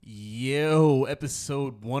Yo,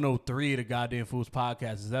 episode 103 of the Goddamn Fools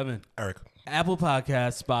Podcast is Evan. Eric. Apple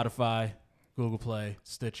Podcasts, Spotify, Google Play,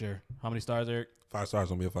 Stitcher. How many stars, Eric? 5 stars.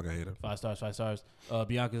 Don't be a fucking hater. 5 stars, 5 stars.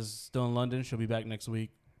 Bianca's still in London. She'll be back next week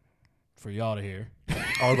for y'all to hear.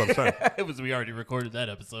 I was about to say. It was, we already recorded that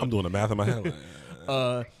episode. I'm doing the math in my head.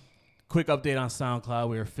 Quick update on SoundCloud.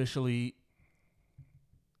 We're officially,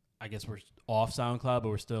 I guess we're off SoundCloud, but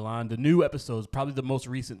we're still on. The new episodes, probably the most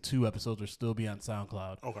recent 2 episodes, will still be on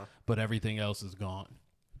SoundCloud. Okay. But everything else is gone.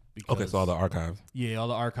 Okay, so all the archive. Yeah, all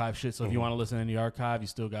the archive shit. So if you want to listen in the archive, you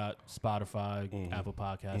still got Spotify, Apple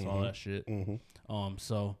Podcasts, all that shit.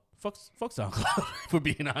 So fuck SoundCloud, for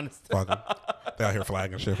being honest. Fuck them. They out here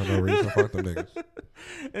flagging shit for no reason. Fuck them niggas.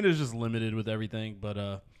 And it's just limited with everything.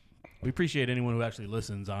 But we appreciate anyone who actually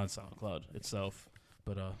listens on SoundCloud itself.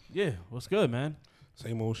 But yeah, what's good, man?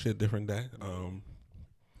 Same old shit, different day.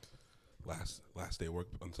 Last day of work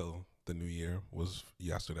until the new year was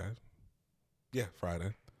yesterday. Yeah,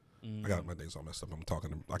 Friday. I got my days all messed up.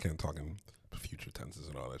 I can't talk in future tenses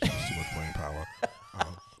and all that shit. It's too much brain power.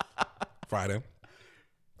 Friday,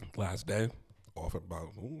 last day, off about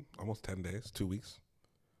almost 10 days, 2 weeks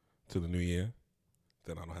to the new year.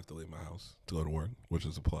 Then I don't have to leave my house to go to work, which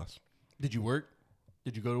is a plus. Did you work?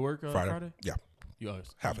 Did you go to work Friday? Yeah.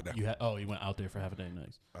 Half a day. You went out there for half a day.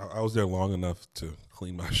 Nice. I was there long enough to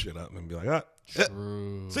clean my shit up and be like,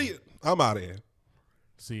 True. See you. I'm out of here.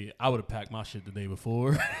 See, I would have packed my shit the day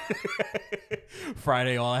before.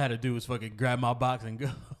 Friday, all I had to do was fucking grab my box and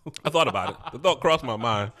go. I thought about it. The thought crossed my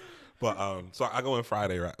mind. But so I go in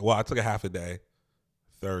Friday, right? Well, I took a half a day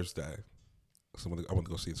Thursday. So I went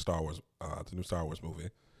to go see the new Star Wars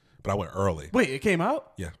movie. But I went early. Wait, it came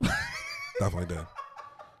out? Yeah. Definitely did.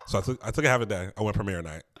 So I took a half a day. I went premiere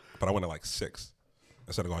night, but I went at like 6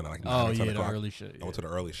 instead of going at like 9 or 10 o'clock. The early shit. Yeah. I went to the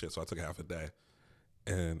early shit, so I took a half a day.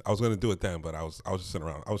 And I was going to do it then, but I was just sitting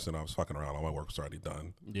around. I was fucking around. All my work was already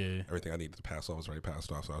done. Yeah. Everything I needed to pass off was already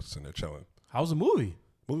passed off, so I was just sitting there chilling. How was the movie?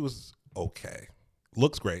 Movie was okay.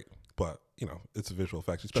 Looks great, but, it's a visual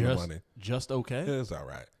effects. You spend the money. Just okay? It was all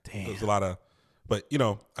right. Damn. There's a lot of, but,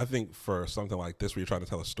 I think for something like this where you're trying to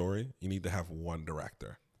tell a story, you need to have one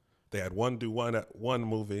director. They had one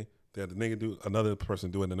movie. They had the nigga another person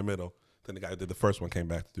do it in the middle. Then the guy who did the first one came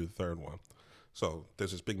back to do the third one. So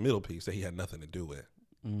there's this big middle piece that he had nothing to do with.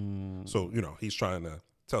 So, he's trying to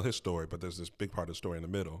tell his story, but there's this big part of the story in the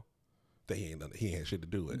middle that he ain't shit to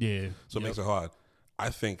do with. Yeah. So it makes it hard. I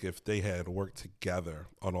think if they had worked together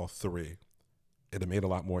on all 3, it'd have made a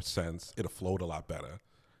lot more sense. It'd have flowed a lot better.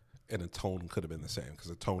 And the tone could have been the same because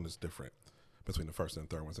the tone is different between the first and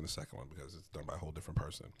third ones and the second one because it's done by a whole different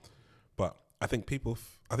person. But I think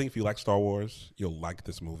if you like Star Wars, you'll like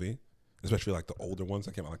this movie, especially like the older ones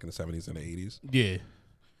that came out like in the 70s and the 80s. Yeah.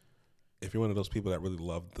 If you're one of those people that really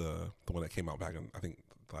loved the one that came out back in, I think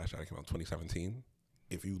the last shot came out in 2017,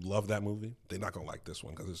 if you love that movie, they're not going to like this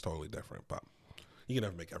one because it's totally different. But you can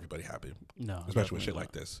never make everybody happy. No. Especially with shit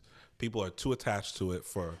like this. People are too attached to it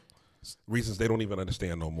for reasons they don't even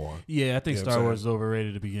understand no more. Yeah, I think Star Wars is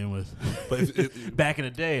overrated to begin with. But back in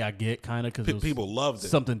the day, I get kind of because people loved it.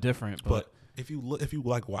 Something different. But if you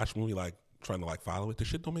like watch a movie like trying to like follow it, the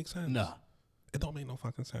shit don't make sense. No. It don't make no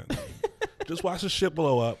fucking sense. Just watch the shit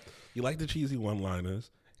blow up. You like the cheesy one-liners.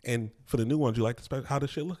 And for the new ones, you like how the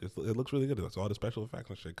shit looks. It looks really good. It's all the special effects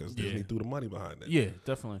and shit because Disney threw the money behind it. Yeah,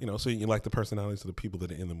 definitely. So you like the personalities of the people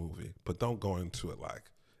that are in the movie. But don't go into it like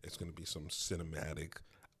it's going to be some cinematic,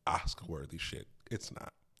 Oscar-worthy shit. It's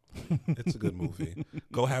not. It's a good movie.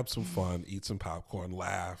 Go have some fun, eat some popcorn,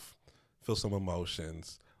 laugh, feel some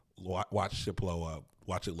emotions, watch shit blow up,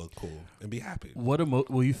 watch it look cool, and be happy.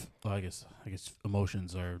 I guess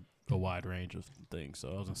emotions are a wide range of things.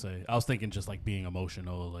 So I was thinking just like being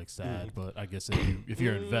emotional, like sad. But I guess if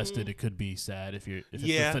you're invested, it could be sad if it's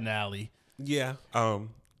the finale. Yeah.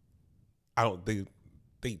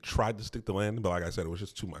 They tried to stick the landing, but like I said, it was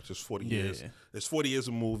just too much. There's 40 years. There's 40 years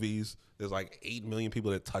of movies. There's like 8 million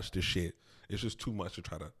people that touch this shit. It's just too much to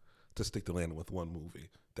try to stick the landing with one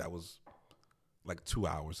movie. That was like 2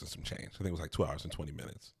 hours and some change. I think it was like 2 hours and 20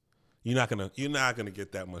 minutes. You're not gonna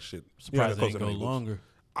get that much shit. Surprised they didn't go longer.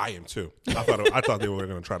 I am too. I thought they were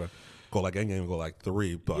gonna try to go like Endgame and go like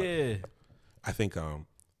 3, but I think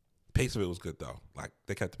pace of it was good though. Like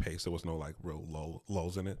they kept the pace. There was no like real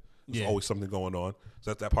lows in it. There's always something going on.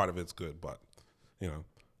 So that part of it's good, but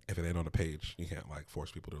if it ain't on the page, you can't like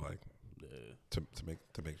force people to like to make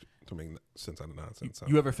sense out of nonsense.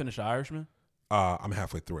 You ever finish Irishman? I'm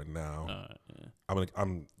halfway through it now.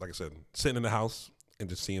 I'm like I said, sitting in the house and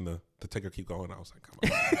just seeing the ticker keep going. I was like, come on.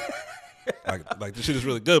 like the shit is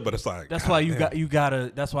really good, but it's like that's why you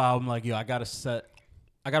gotta. That's why I'm like, I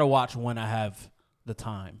gotta watch when I have the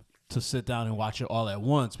time to sit down and watch it all at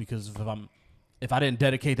once, because if I didn't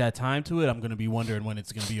dedicate that time to it, I'm gonna be wondering when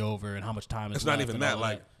it's gonna be over and how much time it's left. Not even that.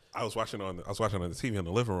 Like I was watching on the TV in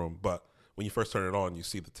the living room, but when you first turn it on, you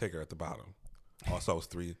see the ticker at the bottom. Also, it's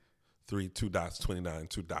 2 dots, 29,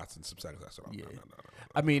 2 dots, and some seconds. I said, no.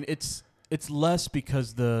 I mean, it's less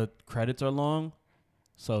because the credits are long,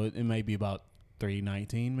 so it may be about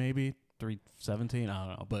 3:19, maybe 3:17. I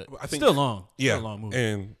don't know, but I think still long. Yeah, still a long movie.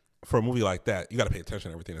 And for a movie like that, you got to pay attention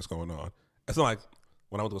to everything that's going on. It's not like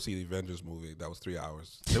when I went to go see the Avengers movie, that was 3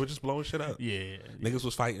 hours. They were just blowing shit up. Yeah, niggas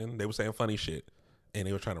was fighting. They were saying funny shit, and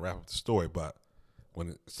they were trying to wrap up the story. But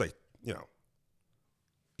when it's like, you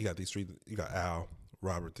got these three. You got Al,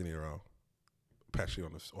 Robert De Niro, Pesci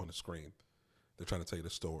on the screen. They're trying to tell you the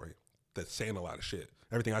story. They're saying a lot of shit.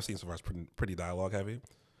 Everything I've seen so far is pretty dialogue heavy.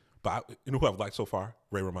 But you know who I've liked so far?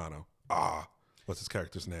 Ray Romano. What's his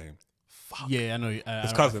character's name? Fuck. Yeah, I know.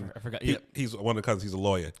 His cousin. I forgot. He's one of the cousins. He's a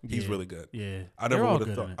lawyer. He's really good. Yeah, I never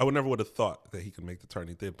would have thought that he could make the turn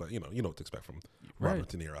he did. But you know what to expect from Robert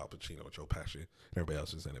De Niro, Al Pacino, Joe Pesci, and everybody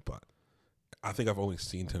else is in it. But I think I've only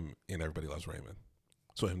seen him in Everybody Loves Raymond.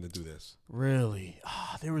 So him to do this. Really?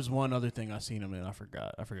 There was one other thing I seen him in. I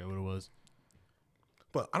forgot what it was.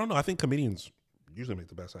 But I don't know. I think comedians usually make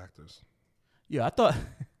the best actors. Yeah, I thought.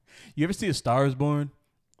 You ever see A Star Is Born?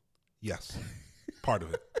 Yes. Part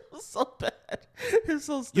of it. It was so bad. It's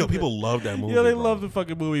so stupid. Yo, people love that movie. Yeah, they love the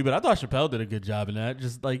fucking movie, but I thought Chappelle did a good job in that.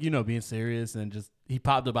 Just like, being serious, and just he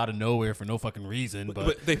popped up out of nowhere for no fucking reason.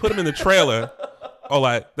 But they put him in the trailer.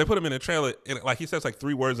 They put him in the trailer, and like he says like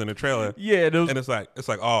 3 words in the trailer. Yeah, and it's like,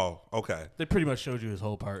 oh, okay. They pretty much showed you his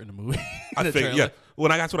whole part in the movie. I think, yeah.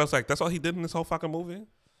 When I got to it, I was like, that's all he did in this whole fucking movie.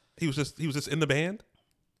 He was just in the band.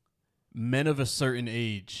 Men of a Certain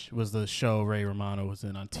Age was the show Ray Romano was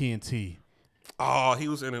in on TNT. Oh, he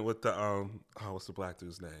was in it with the what's the black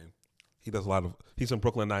dude's name? He does a lot of. He's in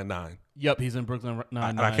Brooklyn Nine-Nine. Yep, he's in Brooklyn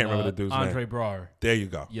Nine-Nine. I can't remember the dude's name. Andre Braugher. There you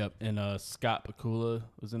go. Yep, and Scott Bakula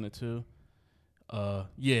was in it too.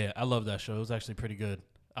 Yeah, I love that show. It was actually pretty good.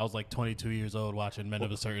 I was like 22 years old watching Men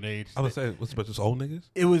of a Certain Age. I would say, what's about just old niggas?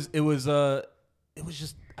 It was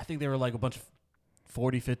just, I think they were like a bunch of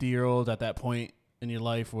 40, 50-year-olds at that point in your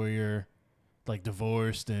life where you're like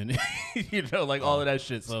divorced and like all of that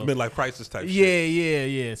shit. So midlife crisis type shit.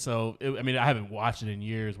 Yeah. So I haven't watched it in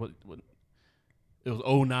years. What it was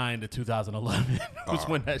 2009 to 2011 was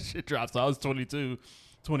when that shit dropped. So I was 22,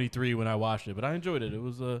 23 when I watched it, but I enjoyed it. It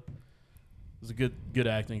was a good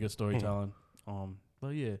acting, good storytelling. But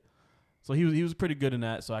yeah, so he was pretty good in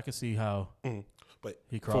that. So I could see how. But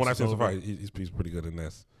he from what I've seen so far, he's pretty good in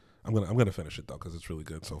this. I'm gonna finish it though because it's really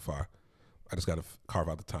good so far. I just gotta carve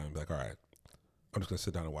out the time. Like, all right, I'm just gonna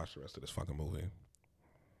sit down and watch the rest of this fucking movie.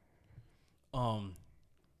 And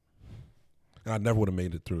I never would have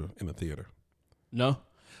made it through in the theater. No,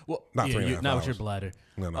 well, not 3.5 hours. Not with your bladder.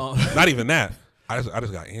 No, not even that. I just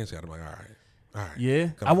got antsy. I'm like, all right. Yeah,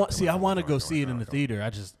 I want to go see it in the theater.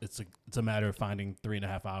 It's a matter of finding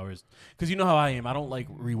 3.5 hours because you know how I am. I don't like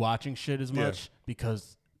rewatching shit as much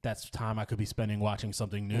because that's time I could be spending watching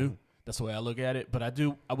something new. That's the way I look at it. But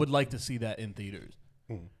I would like to see that in theaters.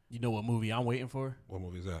 You know what movie I'm waiting for? What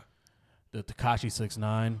movie is that? The Tekashi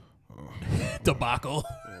 6ix9ine debacle.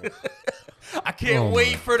 I can't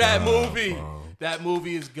wait for that movie. Bro. That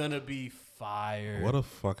movie is gonna be fire. What a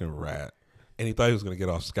fucking rat! And he thought he was gonna get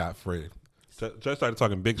off scot-free. Judge started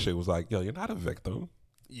talking big shit. Was like, yo, you're not a victim.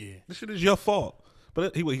 Yeah, this shit is your fault.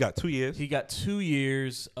 But he got 2 years. He got 2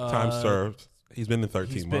 years. Time served. He's been in 13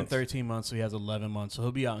 months. He's been 13 months, so he has 11 months. So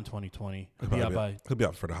he'll be out in 2020. He'll be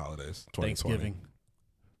out for the holidays. 2020. Thanksgiving,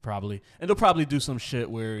 probably. And they'll probably do some shit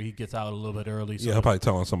where he gets out a little bit early. So he'll probably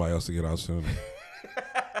tell on somebody else to get out soon.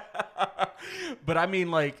 But I mean,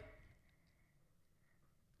 like,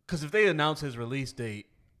 because if they announce his release date,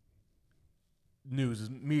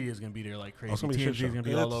 media is gonna be there like crazy. TMZ is gonna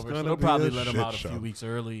be all over. So they'll probably let him out a few weeks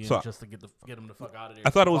early, and just to get him the fuck out of there. I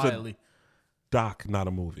thought it was a doc, not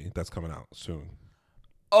a movie that's coming out soon.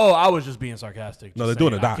 Oh, I was just being sarcastic. No, they're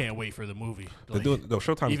doing a doc. I can't wait for the movie. They're doing. No,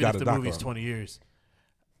 Showtime's got a doc. Even if the movie's 20 years,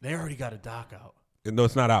 they already got a doc out. No,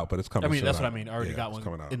 it's not out, but it's coming. I mean, soon. that's what I mean. Already got one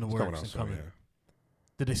in the works and coming.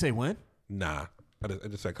 Did they say when? Nah, I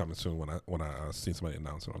just said coming soon when I seen somebody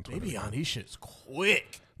announce it on Twitter. They be on these shits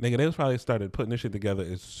quick. Nigga, they probably started putting this shit together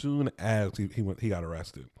as soon as he got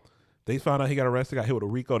arrested. They found out he got arrested, got hit with a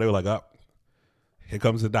RICO. They were like, "Up, here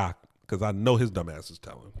comes the doc," because I know his dumb ass is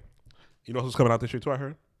telling. You know who's coming out this year too? I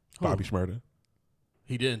heard Bobby Shmurda.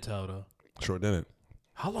 He didn't tell though. Sure didn't.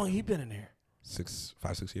 How long he been in there?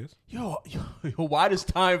 5, 6 years. Yo, why does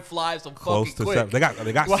time fly so close fucking to quick? 7?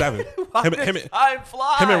 They got 7. Why does time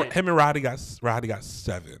fly? Him and Roddy got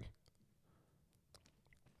 7.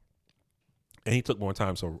 And he took more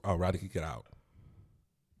time so Roddy could get out.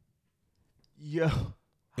 Yo.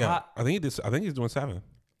 Yeah, I think he's doing 7.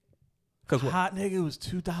 Cause Hot Nigga was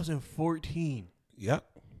 2014. Yep.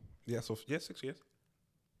 Yeah. So 6 years.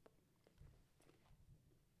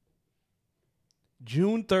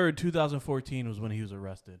 June 3rd, 2014 was when he was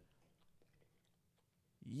arrested.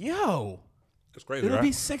 Yo. It's crazy. It'll right?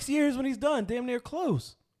 be 6 years when he's done. Damn near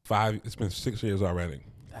close. 5. It's been 6 years already.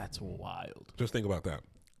 That's wild. Just think about that.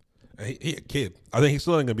 And he a kid. I think he's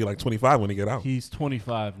still gonna be like 25 when he get out. He's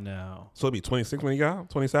 25 now. So he'll be 26 when he get out.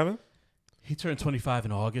 27. He turned 25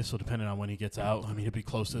 in August, so depending on when he gets out, I mean, he'll be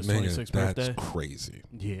close to his Man, 26th that's birthday. crazy.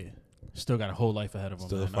 Yeah, still got a whole life ahead of him.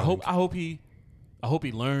 Still Man. I hope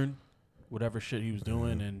he learned whatever shit he was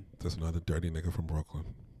doing, and just another dirty nigga from Brooklyn.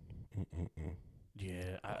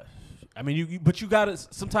 Yeah, I mean, you gotta.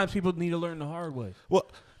 Sometimes people need to learn the hard way. Well,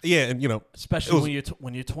 yeah, and especially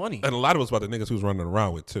when you're 20, and a lot of it's about the niggas who's running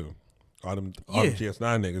around with too. All them GS9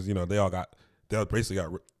 niggas, they basically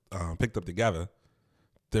got picked up together.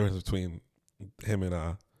 Difference between him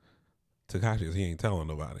and Tekashi is he ain't telling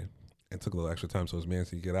nobody, and took a little extra time so his man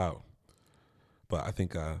could get out. But I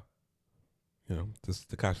think this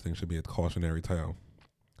Tekashi thing should be a cautionary tale.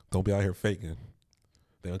 Don't be out here faking.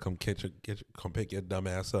 They'll come come pick your dumb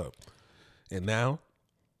ass up. And now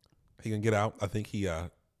he can get out. I think he.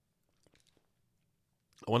 I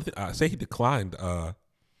want to say he declined.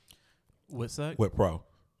 What's that? With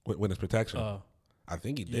witness protection. I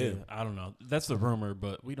think he did. Yeah, I don't know. That's the rumor,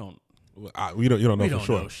 but we don't. You don't know we for don't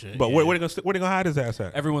sure. Know shit, but where they gonna hide his ass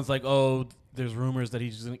at? Everyone's like, oh, there's rumors that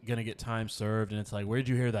he's gonna get time served, and it's like, where'd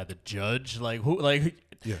you hear that? The judge? Like who? Like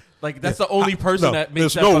yeah. Like that's the only person that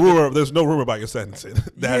makes there's there's no rumor about your sentencing.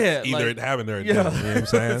 That's either it happened or it didn't. You know what I'm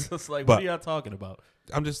saying? It's just like, what are y'all talking about?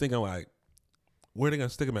 I'm just thinking like, where are they gonna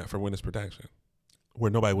stick him at for witness protection?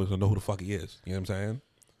 Where nobody was gonna know who the fuck he is. You know what I'm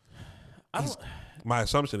saying? My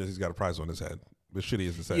assumption is he's got a prize on his head. But shitty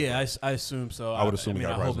is to say. Yeah, I assume so. I would assume he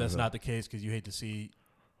got a prize I on hope his that's head. not the case because you hate to see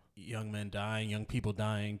young men dying, young people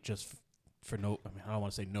dying just for no. I mean, I don't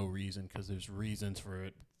want to say no reason because there's reasons for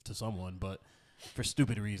it to someone, but for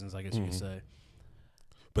stupid reasons, I guess you could say.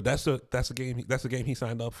 But that's a game. That's a game he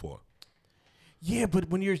signed up for. Yeah, but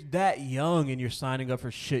when you're that young and you're signing up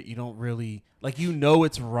for shit, you don't really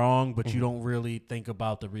it's wrong, but you don't really think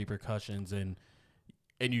about the repercussions and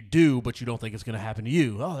you do, but you don't think it's gonna happen to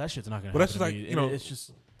you. Oh, that shit's not gonna happen to me. It's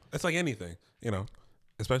just it's like anything,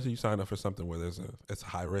 especially you sign up for something where it's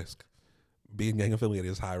high risk. Being gang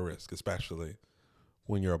affiliated is high risk, especially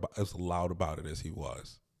when you're as loud about it as he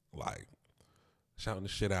was, like shouting the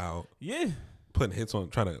shit out, putting hits on,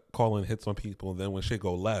 trying to call in hits on people, and then when shit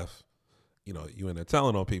go left, you in there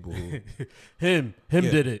telling on people who him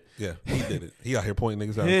did it. Yeah, he did it. He out here pointing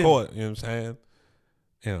niggas out in court. You know what I'm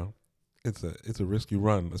saying? It's a risk you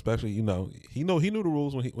run, especially he knew the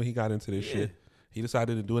rules when he got into this shit. He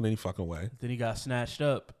decided to do it any fucking way. Then he got snatched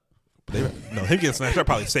up. Him getting snatched up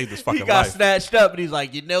probably saved his fucking life. He got snatched up, and he's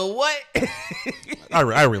like, you know what? I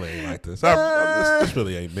really ain't like this. This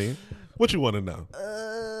really ain't me. What you want to know?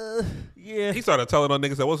 Yeah. He started telling on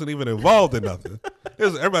niggas that wasn't even involved in nothing.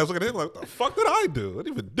 Everybody's looking at him like, what the fuck did I do? I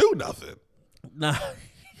didn't even do nothing. Nah.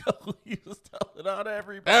 He was telling on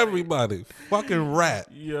everybody. Everybody. Fucking rat.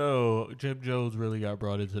 Yo, Jim Jones really got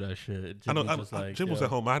brought into that shit. Jim was at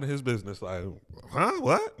home minding his business like, huh?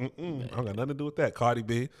 What? I don't got nothing to do with that. Cardi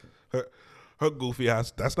B. Her goofy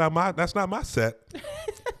ass. That's not my set.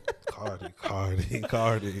 Cardi. They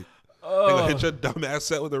gonna hit your dumb ass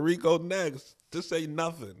set with a Rico next. Just say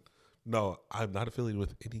nothing. No, I'm not affiliated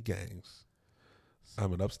with any gangs.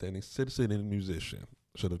 I'm an upstanding citizen and musician.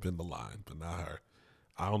 Should have been the line, but not her.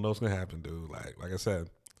 I don't know what's gonna happen, dude. Like I said,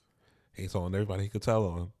 he's on everybody he could tell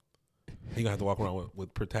on. He gonna have to walk around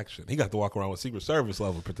with protection. He got to walk around with Secret Service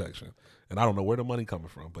level protection, and I don't know where the money coming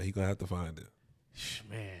from, but he gonna have to find it.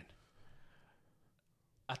 Man,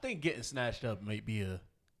 I think getting snatched up may be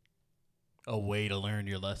a way to learn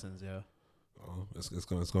your lessons, yo. Oh, it's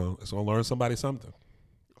gonna learn somebody something.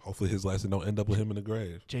 Hopefully his lesson don't end up with him in the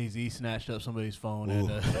grave. Jay-Z snatched up somebody's phone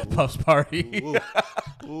at Puff's party.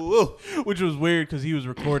 Ooh. Which was weird because he was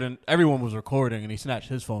recording. Everyone was recording, and he snatched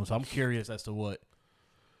his phone. So I'm curious as to what.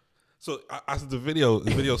 So the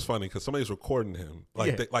video's funny because somebody's recording him.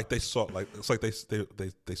 They saw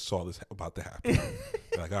they saw this about to happen.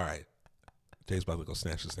 They're like, all right, Jay's about to go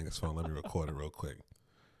snatch this nigga's phone. Let me record it real quick.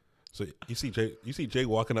 So you see Jay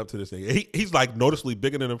walking up to this thing. He's like noticeably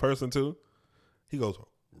bigger than in person too. He goes,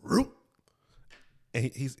 root. And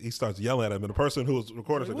he starts yelling at him, and the person who was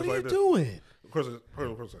recording said, "What just are like you doing?" The person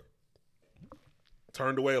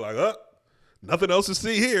turned away like, nothing else to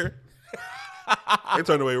see here. They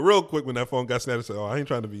turned away real quick when that phone got snatched and said, "Oh, I ain't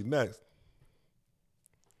trying to be next."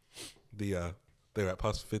 they were at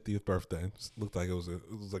Puff's 50th birthday. Looked like it was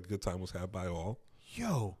a good time was had by all.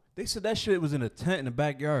 Yo, they said that shit was in a tent in the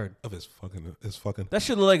backyard Of his fucking. That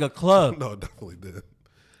shit looked like a club. No, it definitely did.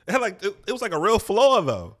 It had it was like a real floor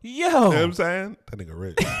though. Yo, you know what I'm saying? That nigga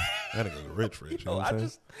rich. That nigga rich. You know what I'm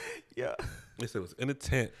saying? Yeah. They said it was in a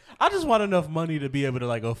tent. I just want enough money to be able to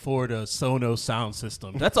like afford a Sonos sound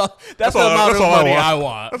system. That's all. That's the amount of money I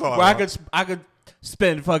want. That's all Where I could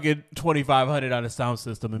spend fucking $2,500 on a sound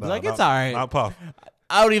system and be like, it's all right. Not Puff.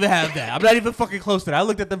 I don't even have that. I'm not even fucking close to that. I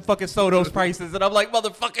looked at them fucking Sonos prices and I'm like,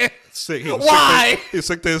 motherfucker, sick. Why? He's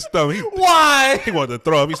sick to his stomach. Why? He wanted to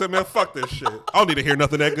throw up. He said, man, fuck this shit. I don't need to hear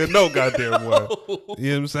nothing that good. No goddamn way. You know what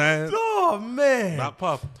I'm saying? Oh, man. Not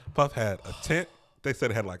Puff. Puff had a tent. They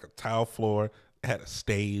said it had like a tile floor. It had a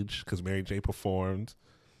stage because Mary J performed.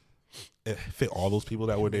 It fit all those people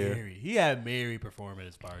that were there. He had Mary perform at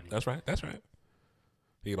his party. That's right.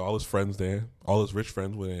 He had all his friends there. All his rich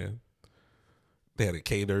friends were there. They had it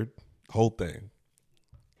catered. Whole thing.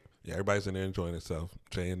 Yeah, everybody's in there enjoying themselves.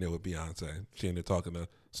 Jay in there with Beyonce. She in there talking to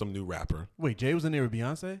some new rapper. Wait, Jay was in there with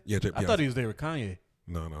Beyonce? Yeah, I thought he was there with Kanye.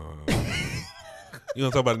 No. You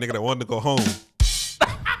don't talk about a nigga that wanted to go home.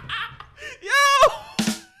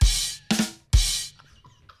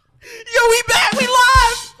 Yo, we back. We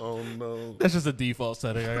live. Oh, no. That's just a default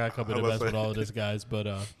setting. I got to come in and mess with all of this, guys.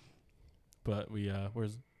 But we,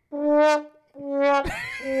 where's... That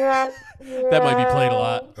might be played a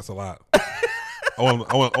lot. That's a lot. I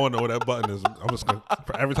want to know where that button is. I'm just gonna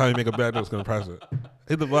every time you make a bet, I'm just gonna press it.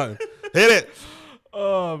 Hit the button. Hit it.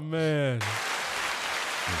 Oh man.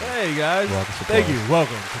 Hey guys. Thank you.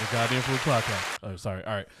 Welcome to the Goddamn Food Podcast. Oh, sorry.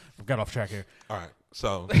 All right, we got off track here. All right.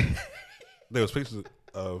 So there was pictures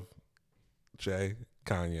of Jay,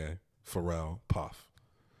 Kanye, Pharrell, Puff.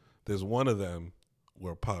 There's one of them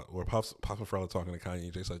where Puff and Pharrell are talking to Kanye,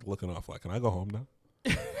 and Jay's like looking off, like, "Can I go home now?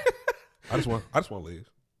 I just want to leave."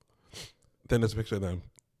 Then there's a picture of them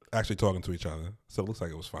actually talking to each other, so it looks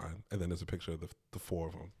like it was fine. And then there's a picture of the four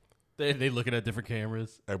of them. They looking at different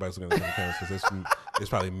cameras. Everybody's looking at different cameras because there's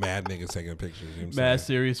probably mad niggas taking pictures. You know what I'm Mad saying?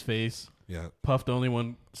 serious face. Yeah. Puff the only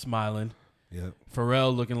one smiling. Yeah.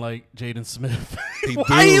 Pharrell looking like Jaden Smith.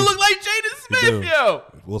 Why he look like Jaden Smith, yo?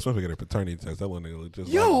 Will Smith will get a paternity test. That one nigga look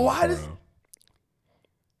just yo, like why does... Pharrell.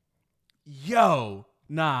 Yo,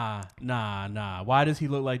 nah. Why does he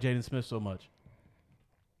look like Jaden Smith so much?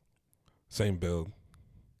 Same build.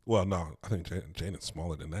 Well, no, I think Jaden's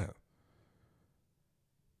smaller than that.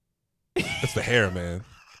 It's the hair, man.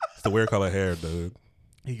 It's the weird color hair, dude.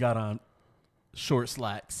 He got on short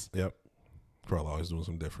slacks. Yep. Probably always doing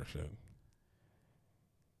some different shit.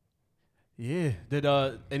 Yeah. Did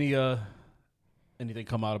anything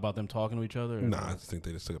come out about them talking to each other? Nah, I just think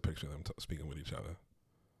they just took a picture of them speaking with each other.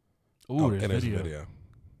 Ooh, there's and video. There's video.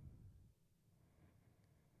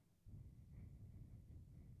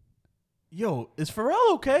 Yo, is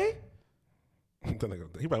Pharrell okay? He probably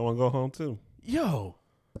want to go home too. Yo,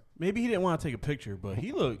 maybe he didn't want to take a picture, but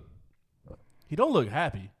he don't look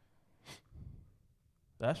happy.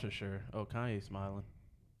 That's for sure. Oh, Kanye's smiling.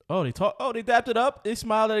 Oh, they dapped it up. They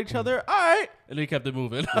smiled at each other. All right, and they kept it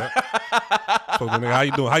moving. Yep. So, nigga, how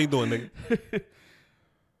you doing? How you doing, nigga?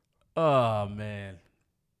 Oh man.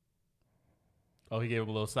 Oh, he gave him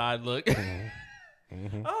a little side look.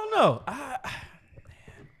 Mm-hmm. I don't know.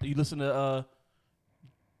 You listen to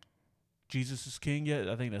Jesus is King yet?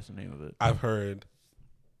 I think that's the name of it. I've heard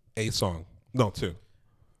a song. No, two.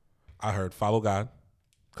 I heard Follow God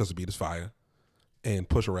because the beat is fire, and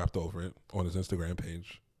Pusha rapped over it on his Instagram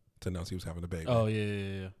page to announce he was having a baby. Oh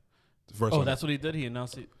yeah. Oh, that's what he did. He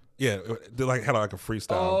announced it. Yeah, they had like a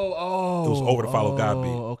freestyle. Oh. It was over the Follow God beat.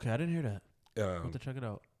 Okay, I didn't hear that. I have to check it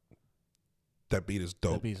out. That beat is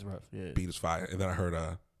dope. That beat's rough. Yeah. Beat is fire. And then I heard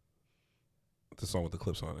the song with the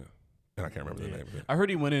clips on it, and I can't remember the name of it. I heard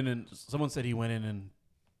he went in and someone said he went in and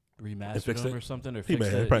remastered them or something, or fixed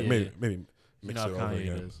it. Maybe mix it over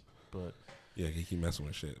again. Is, but yeah, he keep messing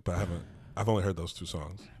with shit. But I've only heard those two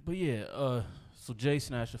songs. But yeah, so Jay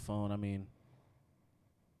snatched the phone. I mean,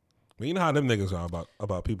 you know how them niggas are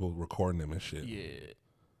about people recording them and shit. Yeah.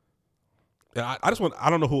 Yeah, I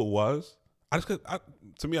don't know who it was. I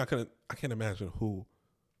can't imagine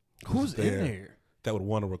who's in there that would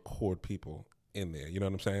want to record people in there. You know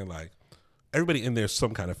what I'm saying? Like, everybody in there is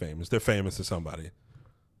some kind of famous. They're famous to somebody.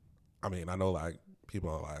 I mean, I know like people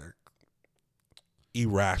are like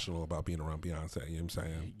irrational about being around Beyonce. You know what I'm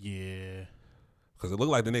saying? Yeah. Because it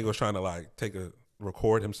looked like the nigga was trying to like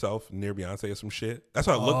record himself near Beyonce or some shit. That's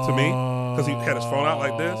how it looked to me. Because he had his phone out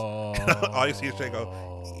like this. All you see is Jay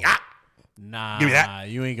go, yeah. Nah, give me that.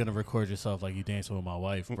 You ain't gonna record yourself like you dancing with my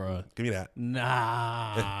wife, bro. Give me that.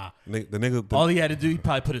 Nah. The nigga. All he had to do, he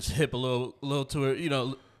probably put his hip a little to her,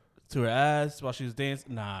 to her ass while she was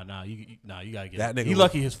dancing. Nah, you gotta get that it. nigga. He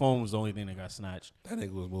lucky his phone was the only thing that got snatched. That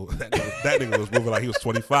nigga was moving. That nigga was moving like he was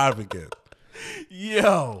 25 again.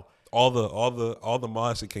 Yo. All the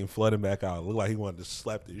mods that came flooding back out. It looked like he wanted to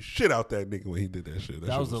slap the shit out that nigga when he did that shit.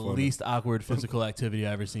 That was the least awkward physical activity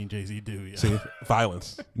I ever seen Jay-Z do. Yo. See,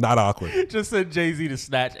 violence, not awkward. Just said Jay-Z to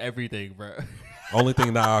snatch everything, bro. Only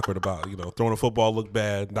thing not awkward about throwing a football look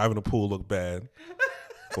bad, diving in a pool look bad,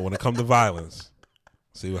 but when it comes to violence,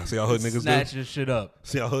 see how hood niggas snatch do. your shit up.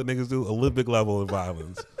 See how hood niggas do. Olympic level of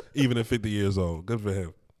violence, even at 50 years old. Good for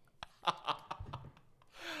him.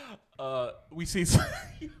 We see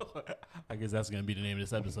I guess that's gonna be the name of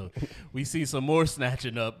this episode. We see some more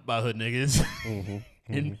snatching up by hood niggas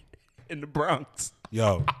in the Bronx.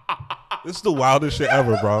 Yo, this is the wildest shit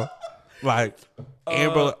ever, bro. Like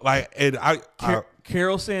Amber, and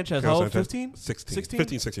Carol Sanchez, how old? 15? 16. 16?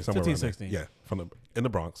 15, 16, somewhere 15, around 16. there. Yeah, in the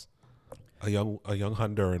Bronx. A young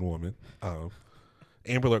Honduran woman.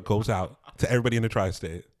 Amber Alert goes out to everybody in the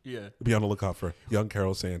tri-state. Yeah. Be on the lookout for young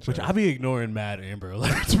Carol Sanchez. Which I be ignoring mad Amber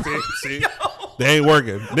Alerts. See? They ain't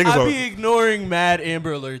working. Niggas I be ignoring mad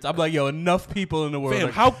Amber Alerts. I'm like, yo, enough people in the world. Fam,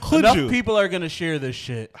 like, how could enough you? people are going to share this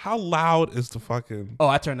shit. How loud is the fucking... Oh,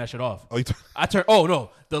 I turned that shit off. Oh, you Oh, no.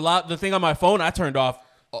 The thing on my phone, I turned off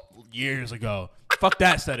years ago. Fuck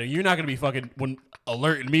that setting. You're not going to be fucking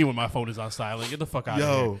alerting me when my phone is on silent. Get the fuck out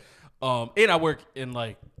of here. And I work in,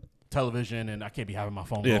 like, television, and I can't be having my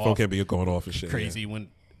phone go off. Phone can't be going off and shit. Crazy when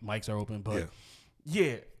mics are open. But,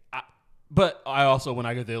 but I also, when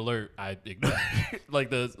I get the alert, I ignore like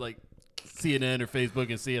CNN or Facebook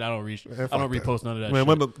and see it. I don't repost none of that shit.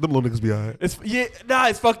 Man, them little niggas be all right.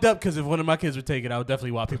 It's fucked up because if one of my kids would take it, I would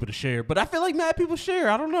definitely want people to share. But I feel like mad people share.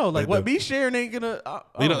 I don't know. Like, me sharing ain't gonna... I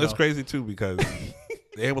don't know. It's crazy, too, because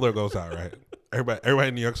the Amber Alert goes out, right? Everybody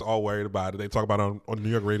in New York's all worried about it. They talk about it on New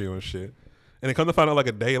York radio and shit. And they come to find out like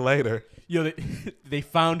a day later. Yo, they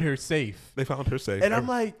found her safe. And I'm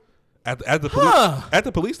like... At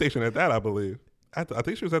the police station at that, I believe. I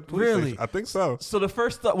think she was at the police station. I think so. So the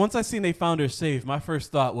first thought, once I seen they found her safe, my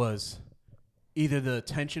first thought was either the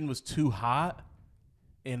tension was too hot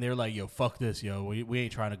and they're like, yo, fuck this, yo. We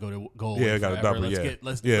ain't trying to go away Yeah, got to dump her,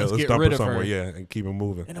 let's get dump rid her of somewhere, her. and keep her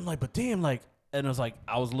moving. And I'm like, but damn, like, and I was like,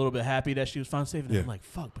 I was a little bit happy that she was found safe. And I'm like,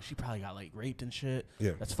 fuck, but she probably got like raped and shit.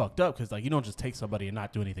 Yeah. That's fucked up because like you don't just take somebody and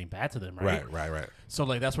not do anything bad to them, right? Right. So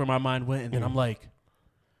like that's where my mind went. And then I'm like,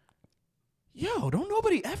 yo, don't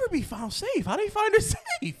nobody ever be found safe. How do you find her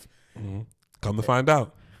safe? Mm-hmm. Come to find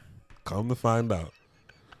out.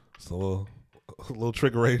 It's a little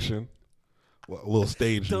trickeration. A little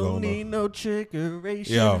stage don't going need on. no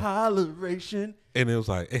trickeration, holleration. And it was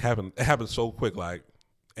like, it happened so quick. Like,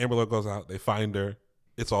 Amber Alert goes out, they find her.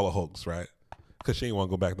 It's all a hoax, right? Because she didn't want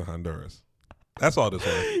to go back to Honduras. That's all this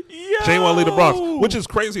was. She didn't want to leave the Bronx, which is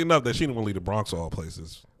crazy enough that she didn't want to leave the Bronx of all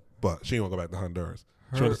places. But she didn't want to go back to Honduras.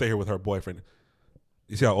 She wanted to stay here with her boyfriend.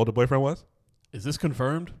 You see how old the boyfriend was? Is this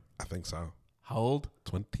confirmed? I think so. How old?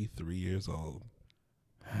 23 years old.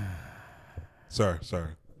 Sir,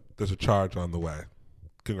 there's a charge on the way.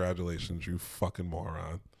 Congratulations, you fucking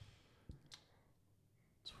moron.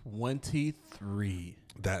 23.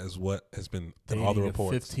 That is what has been in all the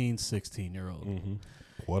reports. 15, 16-year-old. Mm-hmm.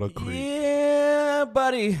 What a creep. Yeah,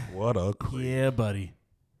 buddy. What a creep. Yeah, buddy.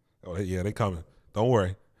 Oh, yeah, they coming. Don't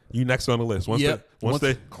worry. You next on the list. Once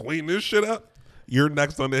they clean this shit up, you're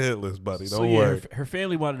next on the hit list, buddy. Don't worry. Her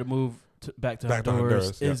family wanted to move back to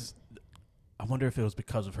Honduras. I wonder if it was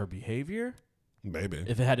because of her behavior. Maybe.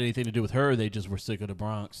 If it had anything to do with her, they just were sick of the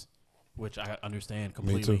Bronx, which I understand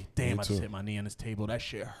completely. Me too. Damn, I just hit my knee on this table. That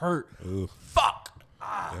shit hurt. Ooh. Fuck.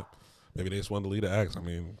 Yep. Maybe they just wanted to lead the axe. I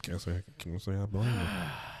mean, can't say I blame them.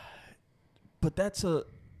 But that's you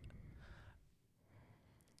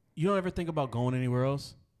don't ever think about going anywhere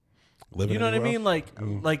else? Living you know what I mean?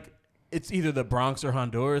 Like it's either the Bronx or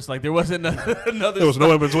Honduras. Like there wasn't another. There was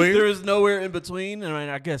no in between. There was nowhere in between.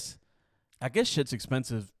 And I guess shit's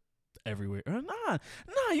expensive everywhere. Nah.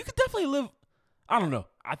 You could definitely live. I don't know.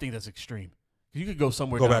 I think that's extreme. You could go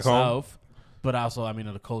somewhere down back south, but also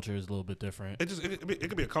the culture is a little bit different. It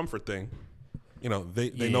could be a comfort thing. You know, they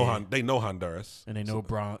know Honduras and they know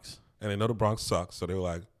Bronx and they know the Bronx sucks. So they were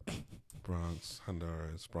like, Bronx,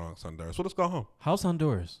 Honduras. Well, let's go home. How's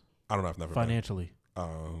Honduras? I don't know. I've never financially.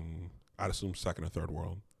 I'd assume second or third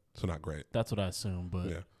world, so not great. That's what I assume, but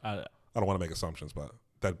yeah. I don't want to make assumptions, but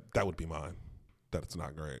that would be mine. That it's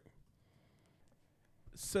not great.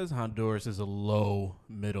 It says Honduras is a low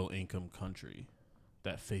middle income country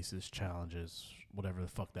that faces challenges, whatever the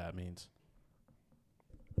fuck that means.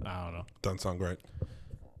 I don't know. Doesn't sound great.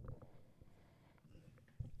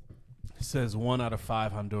 It says 1 out of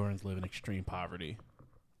 5 Hondurans live in extreme poverty.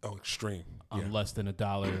 Oh, extreme. On less than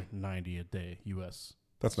 $1.90 a day U.S.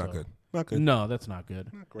 That's not good. Not good. No, that's not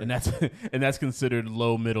good. Not great. And that's considered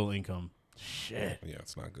low middle income. Shit. Yeah,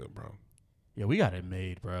 it's not good, bro. Yeah, we got it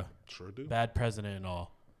made, bro. Sure do. Bad president and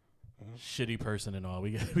all. Shitty person and all.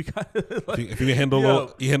 We got like, if you handle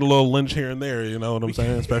a little lynch here and there, you know what I'm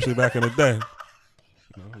saying? Especially back in the day.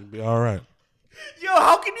 You'd be all right. Yo,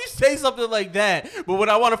 how can you say something like that? But when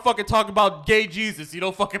I want to fucking talk about gay Jesus, you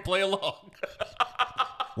don't fucking play along.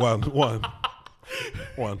 One.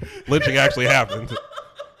 Lynching actually happened.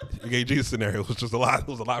 The gay Jesus scenario was just a lot. It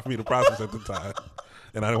was a lot for me to process at the time,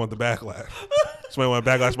 and I didn't want the backlash. Somebody want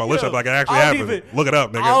to backlash my lynch. I'm like, it actually happened. Look it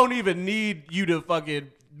up, nigga. I don't even need you to fucking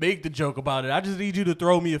make the joke about it. I just need you to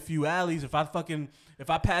throw me a few alleys. If I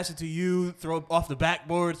pass it to you, throw it off the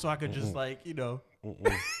backboard so I could just I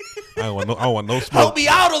don't want no smoke. Help me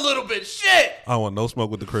out a little bit, shit. I don't want no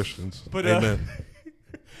smoke with the Christians. But amen.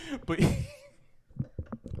 But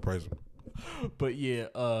praise him. But yeah,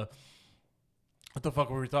 what the fuck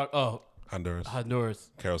were we talking? Oh, Honduras.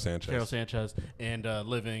 Carol Sanchez, and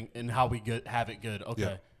living and how we have it good.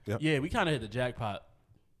 Okay. Yeah, we kind of hit the jackpot.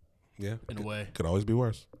 Yeah, in a way. Could always be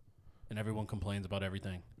worse. And everyone complains about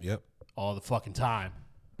everything. Yep. All the fucking time.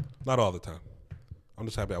 Not all the time. I'm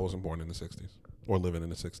just happy I wasn't born in the 60s or living in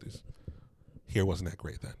the 60s. Here wasn't that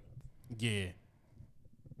great then. Yeah.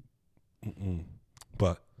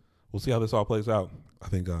 But we'll see how this all plays out. I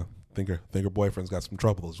think her boyfriend's got some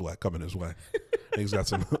trouble coming his way. He's got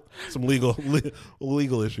some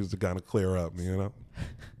legal issues to kind of clear up, you know?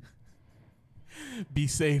 Be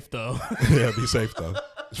safe, though. Yeah, be safe, though.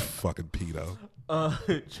 Fucking pedo.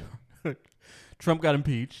 Trump got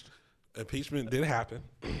impeached. Impeachment did happen.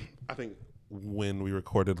 I think when we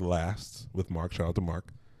recorded last with Mark, shout out to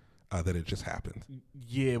Mark, that it just happened.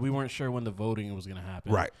 Yeah, we weren't sure when the voting was going to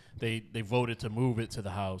happen. Right. They voted to move it to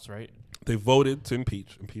the House, right? They voted to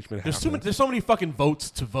impeach. Impeachment happened. There's so many fucking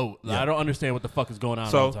votes to vote. Yeah. I don't understand what the fuck is going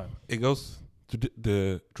on all the time. It goes to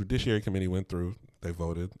the Judiciary Committee went through. They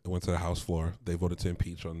voted. It went to the House floor. They voted to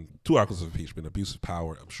impeach on 2 articles of impeachment: abuse of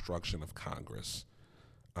power, obstruction of Congress.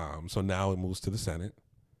 So now it moves to the Senate.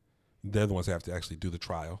 They're the ones that have to actually do the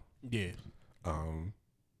trial. Yeah.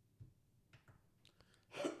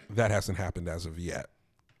 That hasn't happened as of yet.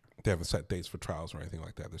 They haven't set dates for trials or anything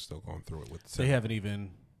like that. They're still going through it with the Senate. They haven't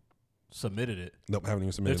even submitted it. Nope, haven't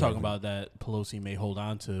even submitted it. They're talking about that Pelosi may hold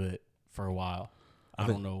on to it for a while. I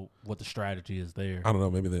don't know what the strategy is there. I don't know.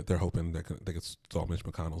 Maybe they're hoping they could stall Mitch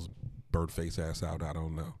McConnell's bird face ass out. I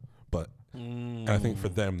don't know. But and I think for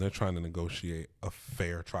them, they're trying to negotiate a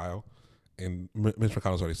fair trial. And Mitch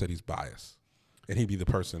McConnell's already said he's biased. And he'd be the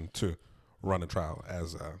person to run a trial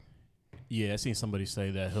as Yeah, I seen somebody say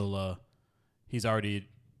that he's already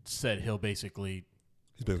said he'll basically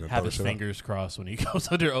have his fingers crossed when he goes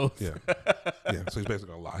under oath. Yeah. Yeah. So he's basically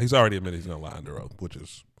going to lie. He's already admitted he's going to lie under oath, which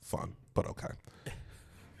is fun, but okay.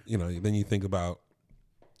 You know, then you think about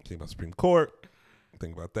Supreme Court,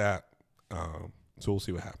 think about that. So we'll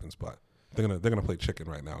see what happens, but they're gonna play chicken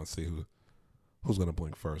right now and see who's gonna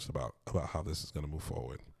blink first about how this is gonna move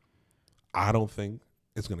forward. I don't think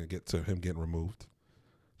it's gonna get to him getting removed,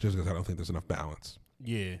 just because I don't think there's enough balance.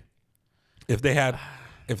 Yeah. If they had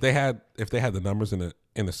the numbers in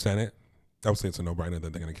the Senate, I would say it's a no-brainer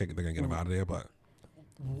that they're gonna get him out of there. But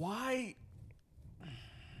why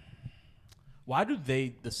does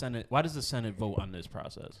the Senate vote on this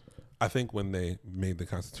process? I think when they made the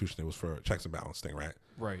Constitution, it was for a checks and balance thing, right?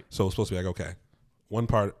 Right. So it's supposed to be like, okay, one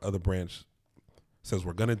part of the branch says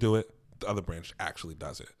we're going to do it, the other branch actually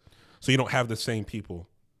does it. So you don't have the same people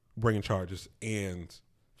bringing charges and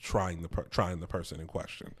trying the person in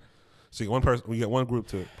question. So you get one group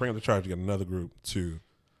to bring up the charge, you get another group to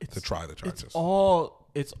try the charges.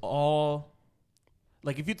 It's all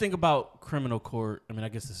like, if you think about criminal court, I mean, I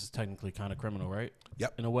guess this is technically kind of criminal, right?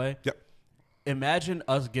 Yep. In a way? Yep. Imagine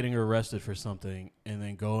us getting arrested for something and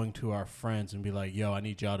then going to our friends and be like, yo, I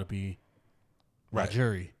need y'all to be my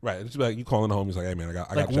jury. Right. It's like you calling the homies like, hey, man, I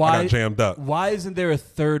got jammed up. Why isn't there a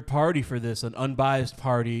third party for this, an unbiased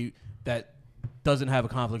party that doesn't have a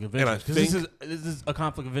conflict of interest? Because this is a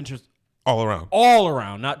conflict of interest all around. All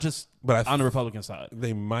around, not just on the Republican side.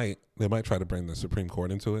 They might try to bring the Supreme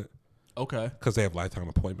Court into it. Okay. Because they have lifetime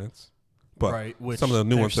appointments. But right, which some of the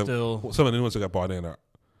new ones that got brought in are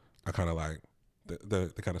kind of like they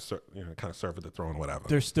kind of serve at the throne, whatever.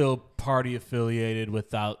 They're still party affiliated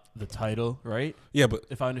without the title, right? Yeah, but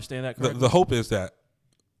if I understand that correctly, the hope is that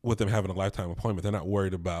with them having a lifetime appointment, they're not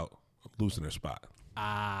worried about losing their spot.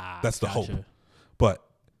 That's the hope. But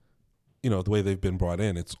you know, the way they've been brought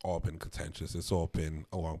in, it's all been contentious. It's all been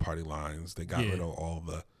along party lines. They got rid of all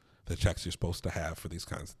the the checks you're supposed to have for these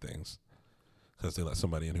kinds of things, because they let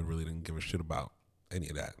somebody in who really didn't give a shit about any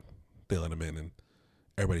of that. They let them in, and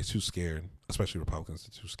everybody's too scared, especially Republicans,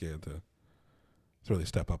 are too scared to really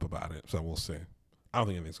step up about it. So we'll see. I don't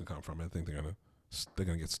think anything's gonna come from it. I think they're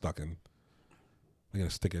gonna get stuck in. They're gonna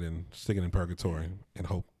stick it in purgatory and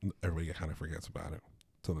hope everybody kind of forgets about it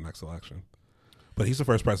till the next election. But he's the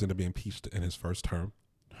first president to be impeached in his first term,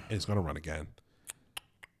 and he's gonna run again.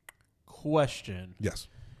 Question. Yes.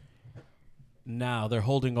 Now they're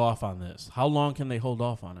holding off on this. How long can they hold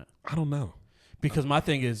off on it? I don't know. Because my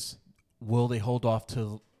thing is, will they hold off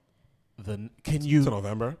till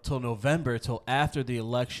November? Till November, till after the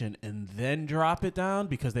election, and then drop it down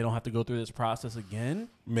because they don't have to go through this process again?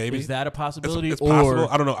 Maybe. Is that a possibility? It's possible.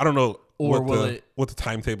 I don't know. Or what the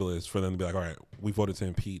timetable is for them to be like, all right, we voted to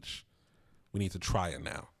impeach. We need to try it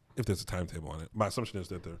now. If there's a timetable on it, my assumption is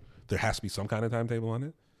that there has to be some kind of timetable on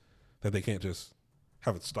it. That they can't just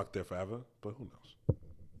have it stuck there forever. But who knows?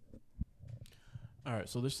 All right.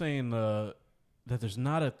 So they're saying that there's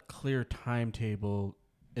not a clear timetable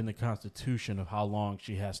in the Constitution of how long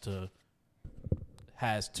she has to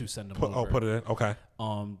send them over. Oh, put it in. Okay.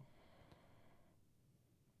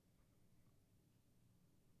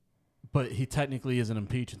 But he technically isn't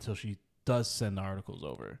impeached until she does send the articles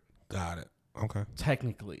over. Got it. Okay.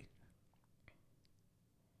 Technically.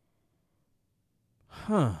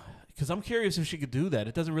 Huh. Because I'm curious if she could do that.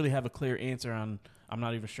 It doesn't really have a clear answer on. I'm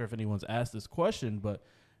not even sure if anyone's asked this question, but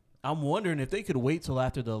I'm wondering if they could wait till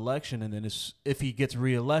after the election and then if he gets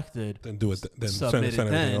reelected, then do it. Then send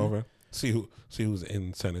everything over. See who's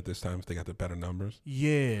in Senate this time if they got the better numbers. Yeah,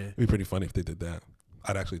 it'd be pretty funny if they did that.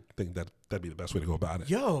 I'd actually think that'd be the best way to go about it.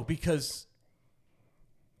 Yo, because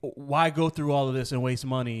why go through all of this and waste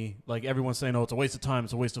money? Like everyone's saying, oh, it's a waste of time.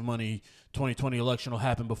 It's a waste of money. 2020 election will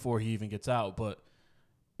happen before he even gets out. But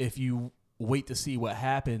if you wait to see what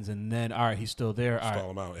happens and then, all right, he's still there. Stall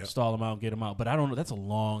him out, yeah. Stall him out, get him out. But I don't know. That's a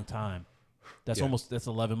long time. That's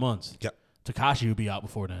 11 months. Yep. Tekashi will be out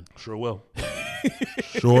before then. Sure will.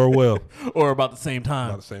 Sure will. Or about the same time.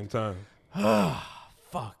 About the same time.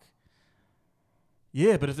 Fuck.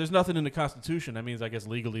 Yeah, but if there's nothing in the Constitution, that means I guess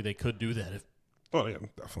legally they could do that. Oh yeah,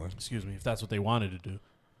 definitely. Excuse me, if that's what they wanted to do.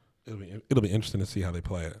 It'll be interesting to see how they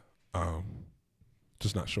play it.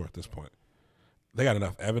 Just not sure at this point. They got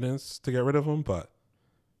enough evidence to get rid of him, but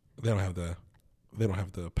they don't have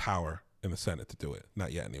the power in the Senate to do it.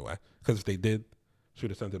 Not yet, anyway. Because if they did, she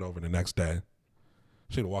would have sent it over the next day.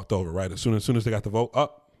 She'd have walked over right as soon as they got the vote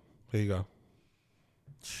up. Here you go.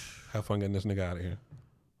 Have fun getting this nigga out of here.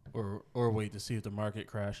 Or wait to see if the market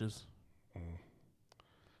crashes.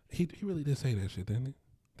 He really did say that shit, didn't he?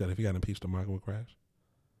 That if he got impeached, the market would crash.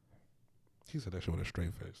 He said that shit with a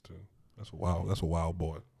straight face too. That's a wild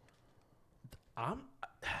boy.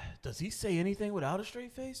 Does he say anything without a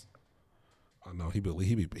straight face? I know he be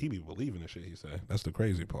believing the shit he say. That's the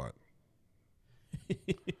crazy part.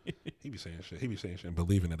 He be saying shit and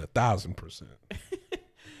believing it 1,000%.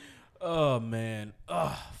 Oh man.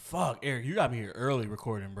 Oh fuck, Eric, you got me here early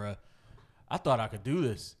recording, bro. I thought I could do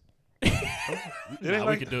this. We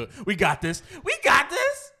can do it. We got this. We got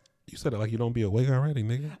this. You said it like you don't be awake already,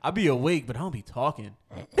 nigga. I be awake, but I don't be talking.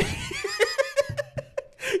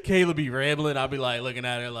 Kayla be rambling. I'll be like looking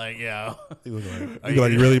at her like, yo. You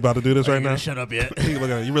really about to do this right now? Shut up yet. You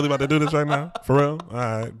looking at you really about to do this right now? For real? All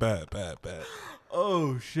right, bad.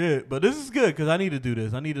 Oh shit! But this is good because I need to do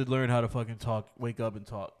this. I need to learn how to fucking talk. Wake up and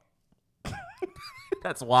talk.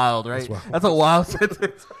 That's wild, right? That's a wild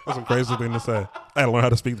sentence. That's a crazy thing to say. I gotta learn how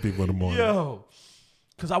to speak to people in the morning. Yo,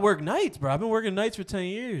 because I work nights, bro. I've been working nights for 10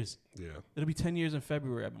 years. Yeah. It'll be 10 years in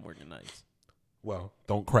February I've been working nights. Well,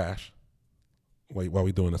 don't crash. Wait, while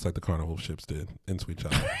we doing this like the carnival ships did into each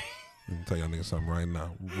other. Let me tell y'all niggas something right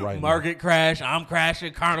now. Market crash. I'm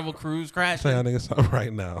crashing. Carnival cruise crashing. Tell y'all niggas something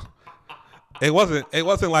right now. It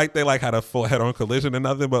wasn't like they like had a full head-on collision or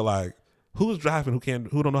nothing, but like who's driving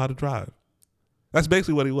who don't know how to drive? That's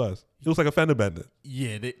basically what he was. He was like a fender bender.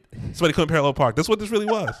 Yeah. That's why he couldn't parallel park. That's what this really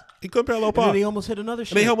was. He couldn't parallel park. And then he almost hit another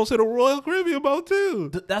shit. And he almost hit a Royal Caribbean boat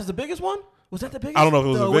too. That's the biggest one? Was that the biggest? I don't know if it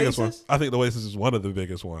was the biggest one. I think the Oasis is one of the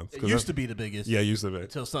biggest ones. It used to be the biggest. Yeah, it used to be.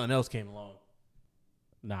 Until something else came along.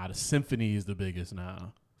 Nah, the Symphony is the biggest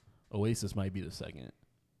now. Oasis might be the second.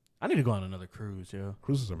 I need to go on another cruise, yo.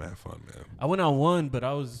 Cruises are mad fun, man. I went on one, but I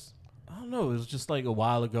don't know. It was just like a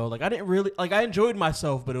while ago. Like I didn't really I enjoyed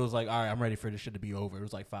myself, but it was like, all right, I'm ready for this shit to be over. It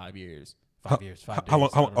was like 5 years. 5 years. 5 days.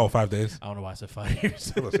 How long? 5 days. I don't know why I said 5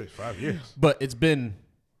 years. Let's say 5 years. But it's been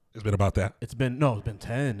about that. It's been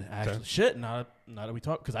 10 actually. 10? Shit. Now that we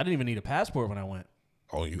talk, because I didn't even need a passport when I went.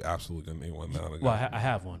 Oh, you absolutely didn't need one now. Well, I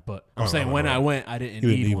have one, but I'm saying when I went, I didn't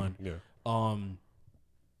need one. Yeah.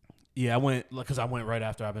 Yeah, I went because I went right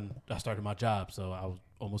after I started my job, so I was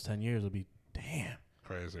almost 10 years. It'll be damn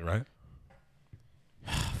Crazy, right?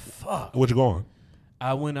 fuck. Where'd you go on?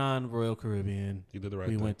 I went on Royal Caribbean. You did the right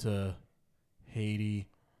We thing. went to Haiti.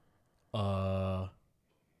 It was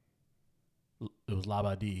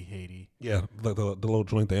Labadee, Haiti. Yeah, the little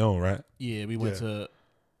joint they own, right? Yeah, we went to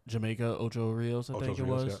Jamaica, Ocho Rios, I think it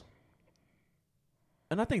was. Yeah.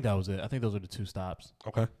 And I think that was it. I think those are the 2 stops.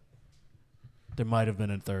 Okay. There might have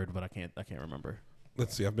been a third, but I can't remember.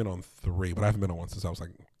 Let's see. I've been on 3, but I haven't been on one since I was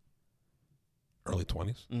like early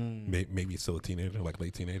 20s. Maybe still a teenager, like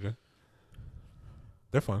late teenager.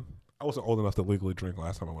 They're fun. I wasn't old enough to legally drink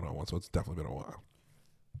last time I went on one, so it's definitely been a while.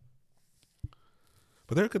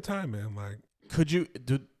 But they're a good time, man. Like, could you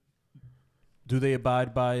do they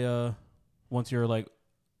abide by once you're like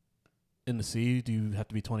in the sea? Do you have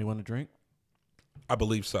to be 21 to drink? I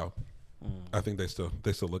believe so. I think they still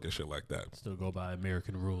look at shit like that. Still go by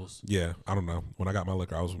American rules. Yeah, I don't know. When I got my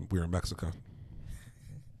liquor, we were in Mexico.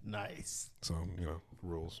 Nice. So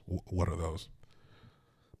rules. What are those?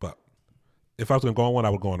 But if I was gonna go on one,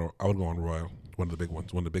 I would go on Royal, one of the big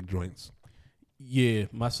ones, one of the big joints. Yeah,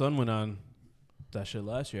 my son went on that shit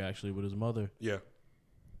last year actually with his mother. Yeah.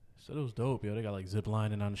 So it was dope, yo. They got like zip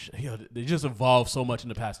lining on the shit. Yo, they just evolved so much in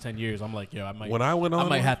the past 10 years. I'm like, yo, I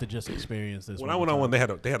might have to just experience this. When I went on one, they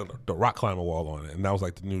had the rock climber wall on it, and that was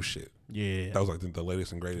like the new shit. Yeah, that was like the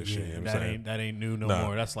latest and greatest shit. You know what I'm saying? That ain't new no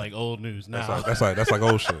more. That's like old news now. That's like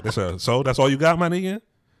old shit. So that's all you got, my nigga?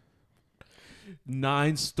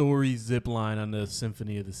 9-story zip line on the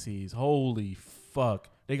Symphony of the Seas. Holy fuck!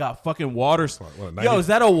 They got fucking water. Yo, is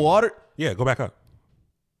that a water? Yeah, go back up.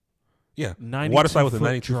 Yeah, water slide with a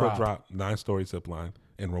 92-foot drop, 9-story zip line,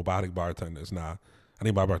 and robotic bartenders. Nah, I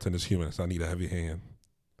need my bartenders human, so I need a heavy hand.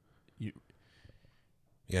 I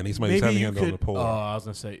need somebody who's heavy hand on the pole. Oh, I was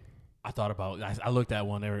gonna say, I looked at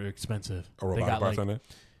one. They were expensive. A robotic bartender.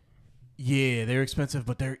 Yeah, they're expensive,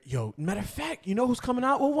 but matter of fact, you know who's coming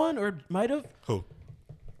out with one, or might have? Who?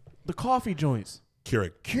 The coffee joints.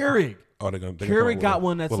 Keurig. Oh, they're gonna Keurig got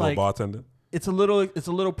one that's like bartender. It's a little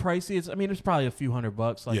pricey. It's probably a few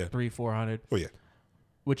 $100, like $300-400. Oh yeah,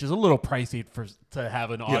 which is a little pricey to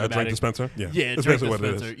have an automatic a drink dispenser. Yeah, drink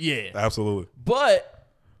dispenser. Yeah, absolutely. But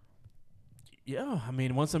yeah, I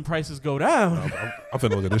mean, once some prices go down, I'm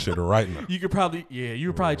finna look at this shit right now. You could probably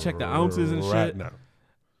check the ounces and right shit. Now.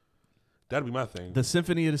 That'd be my thing. The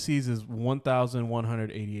Symphony of the Seas is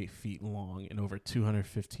 1,188 feet long and over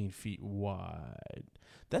 215 feet wide.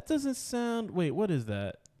 That doesn't sound. Wait, what is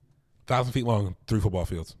that? 1,000 feet long, 3 football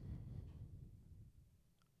fields.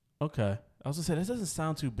 Okay. I was going to say, that doesn't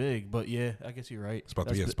sound too big, but yeah, I guess you're right. It's about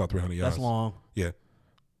 300 yards. That's long. Yeah.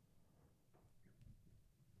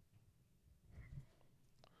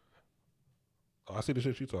 Oh, I see the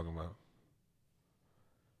shit you talking about.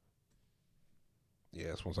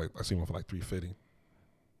 Yeah, this one's like, I see one for like 350.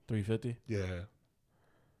 350? Yeah.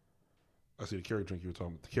 I see the Keurig drink you're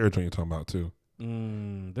talking about too.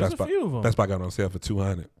 There's a few of them. Best Buy got on sale for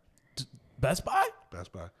 $200. Best Buy?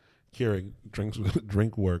 Best Buy. Keurig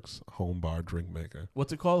DrinkWorks Home Bar Drink Maker.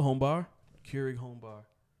 What's it called? Home Bar? Keurig Home Bar.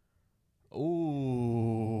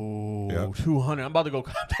 Ooh, yep. 200. I'm about to go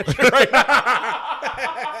contact you right now.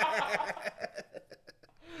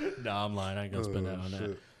 Nah, I'm lying. I ain't gonna spend that on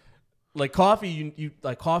that. Like coffee, you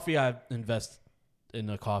like coffee. I invest in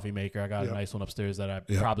a coffee maker. I got a nice one upstairs that I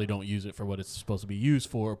probably don't use it for what it's supposed to be used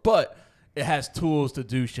for, but it has tools to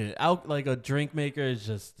do shit. Like a drink maker is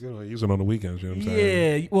just use it on the weekends. You know what I'm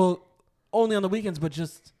saying? Yeah, well, only on the weekends, but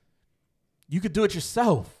just you could do it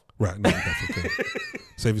yourself. Right? No, definitely.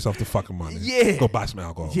 Save yourself the fucking money. Yeah, go buy some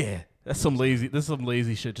alcohol. Yeah, that's some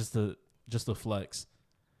lazy shit just to flex.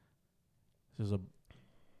 There's a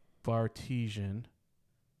Bartesian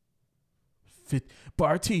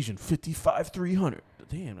 55,300.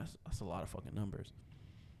 Damn, that's a lot of fucking numbers.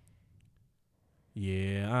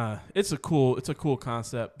 Yeah, it's a cool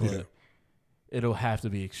concept, but it'll have to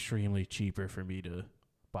be extremely cheaper for me to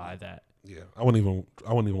buy that. Yeah, I wouldn't even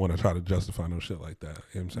want to try to justify no shit like that.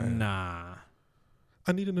 You know what I'm saying? Nah.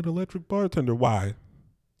 I needed an electric bartender. Why?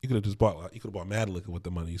 You could have bought mad liquor with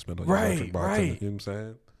the money you spent on your electric bartender. Right. You know what I'm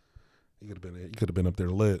saying? You could have been up there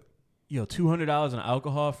lit. Yo, $200 in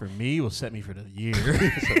alcohol for me will set me for the year.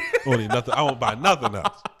 Nothing. I won't buy nothing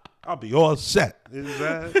else. I'll be all set. You know what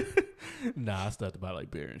I'm saying? Nah, I still have to buy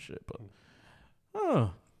like beer and shit. But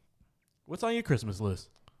what's on your Christmas list?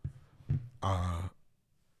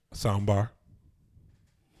 Soundbar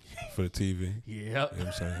for the TV. Yep. You know what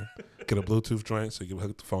I'm saying? Get a Bluetooth joint so you can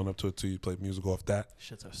hook the phone up to it too. You play music off that.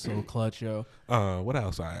 Shits are so clutch, yo. What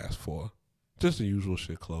else I asked for? Just the usual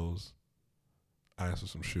shit, clothes. I asked for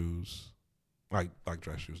some shoes. like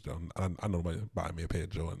dress shoes though. I know nobody buying me a pair of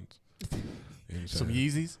Jordans. You know Some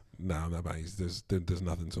Yeezys? Nah, I'm not buying Yeezys. There's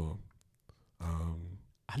nothing to them.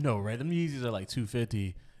 I know, right? Them Yeezys are like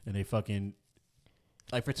 $250, and they fucking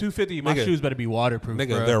like for $250. My shoes better be waterproof.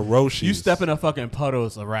 Nigga, bro. they're Roshis. You step in a fucking puddle,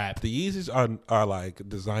 it's a wrap. The Yeezys are like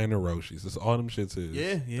designer Roshis. That's all them shits is.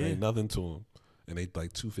 Yeah. There ain't nothing to them, and they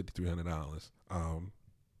like $250, $300.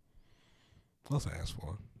 What else I asked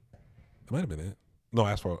for? It might have been it. No,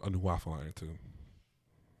 I asked for a new waffle iron too.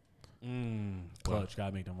 Clutch,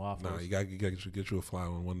 gotta make them waffles. Nah, you gotta get you a fly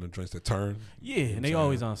one of the joints that turn. Yeah, and they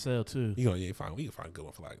always on sale too. You can find a good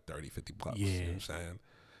one for like 30, 50 bucks. Yeah. You know what I'm saying?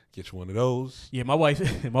 Get you one of those. Yeah, my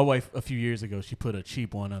wife a few years ago, she put a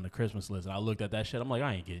cheap one on the Christmas list, and I looked at that shit. I'm like,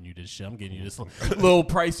 I ain't getting you this shit. I'm getting you this little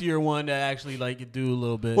pricier one that actually like it do a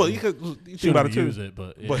little bit. Well, you think about it too. Use it,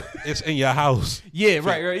 but it's in your house. Yeah,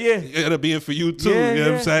 right, yeah. It'll be in for you too. You know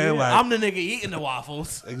what I'm saying? Yeah. Like I'm the nigga eating the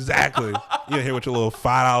waffles. Exactly. You here with your little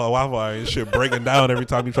 $5 waffle iron and shit breaking down every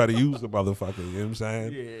time you try to use the motherfucker. You know what I'm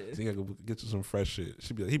saying? Yeah. So you gotta get you some fresh shit.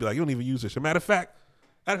 He'd be like, you don't even use this shit. Matter of fact,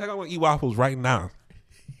 I want to eat waffles right now.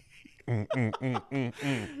 You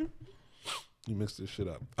mixed this shit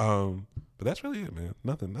up. But that's really it, man.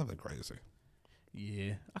 Nothing crazy.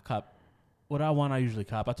 Yeah, I cop what I want. I usually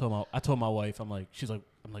cop. I told my wife. I'm like,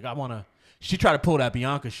 I wanna. She tried to pull that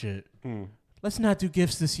Bianca shit. Let's not do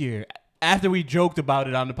gifts this year. After we joked about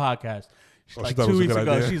it on the podcast, like 2 weeks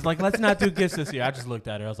ago, she's like, let's not do gifts this year. I just looked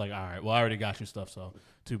at her. I was like, all right, well, I already got you stuff, so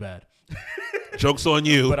too bad. Joke's on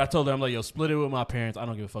you. But I told her, I'm like, yo, split it with my parents. I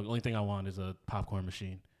don't give a fuck. The only thing I want is a popcorn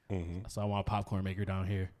machine. So I want a popcorn maker down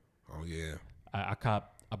here. Oh yeah. I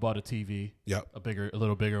bought a TV. Yep. A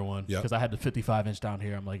little bigger one. Yep. Because I had the 55-inch down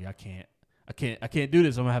here. I'm like, I can't do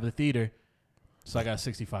this. I'm gonna have the theater. So I got a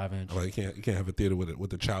 65-inch. Like you can't have a theater with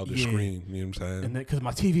the childish screen. You know what I'm saying? And then because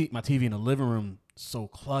my TV in the living room is so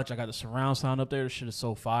clutch. I got the surround sound up there. The shit is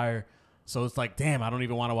so fire. So it's like, damn, I don't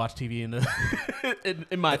even want to watch TV in the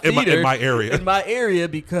in my theater, in my area. In my area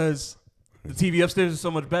because the TV upstairs is so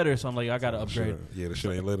much better. So I'm like, I gotta upgrade. Yeah, the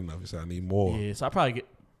shit ain't lit enough. You said I need more. Yeah, so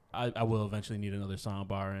I will eventually need another sound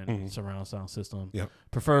bar and surround sound system. Yeah,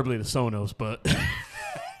 preferably the Sonos, but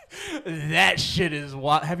that shit is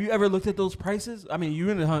what. Have you ever looked at those prices? I mean, you're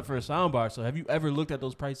in the hunt for a sound bar, so have you ever looked at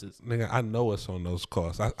those prices? Nigga, I know what Sonos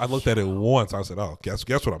costs. I looked at it once. I said, oh, guess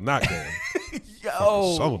what I'm not getting?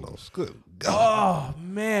 Yo, Sonos. Good God. Oh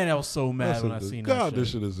man, I was so mad when I seen that. God, this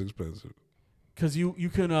shit is expensive. Cause you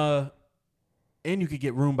can and you could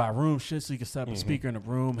get room by room shit, so you can set up a speaker in a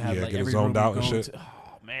room, have like get every it zoned room out and shit.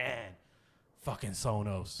 Oh man, fucking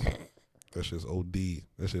Sonos. That shit's OD.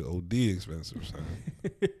 That shit OD expensive, son.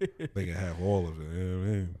 They can have all of it. You know what I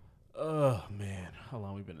mean? Oh man, how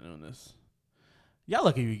long we been doing this? Y'all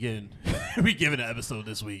lucky we giving an episode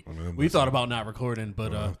this week. We thought about not recording,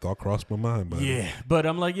 but thought crossed my mind. Buddy. Yeah, but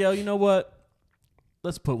I'm like, yo, you know what?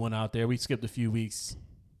 Let's put one out there. We skipped a few weeks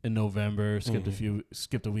in November,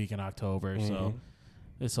 skipped a week in October, so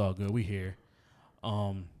it's all good. We here.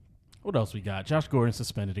 What else we got? Josh Gordon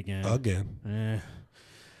suspended again.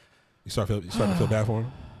 You starting to feel bad for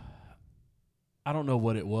him? I don't know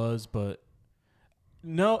what it was, but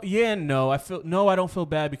no. I don't feel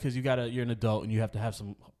bad because you're an adult and you have to have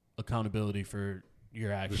some accountability for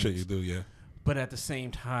your actions. The shit you do, yeah. But at the same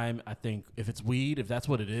time, I think if it's weed, if that's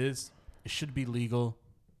what it is, it should be legal.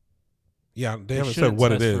 Yeah, they haven't said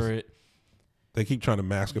what it is. They keep trying to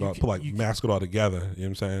mask it all, mask it all together. You know what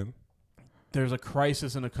I'm saying? There's a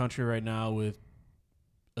crisis in the country right now with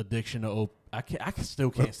addiction to I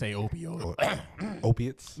still can't say opioid.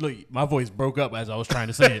 Opiates? Look, my voice broke up as I was trying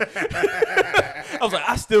to say it. I was like,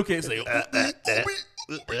 I still can't say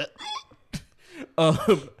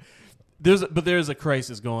there's a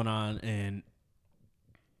crisis going on, and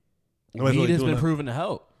weed has been proven to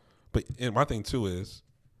help. But and my thing too is,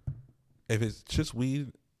 if it's just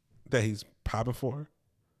weed that he's popping for,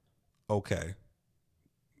 okay.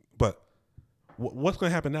 But what's going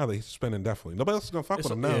to happen now that he's suspended indefinitely? Nobody else is going to fuck with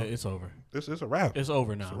him now. Yeah, it's over. It's a wrap. It's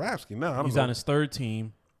over now. It's a wrap-ski now. He's on his third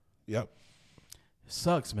team. Yep.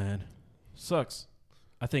 Sucks, man. Sucks.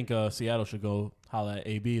 I think Seattle should go holler at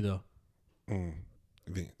AB though. You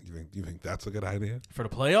think that's a good idea for the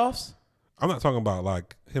playoffs? I'm not talking about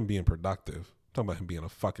like him being productive. I'm talking about him being a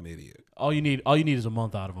fucking idiot. All you need is a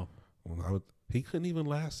month out of him. Well, he couldn't even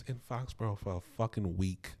last in Foxborough for a fucking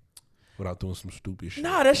week without doing some stupid shit.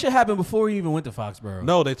 Nah, that shit happened before he even went to Foxborough.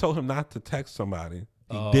 No, they told him not to text somebody.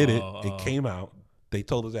 He did it. It came out. They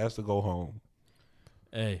told his ass to go home.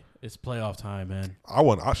 Hey, it's playoff time, man. I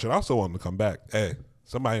also want him to come back. Hey,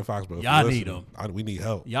 somebody in Foxborough. Y'all need him. We need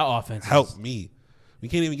help. Y'all offense. Help me. We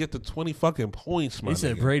can't even get to 20 fucking points, man. He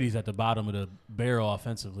said Brady's at the bottom of the barrel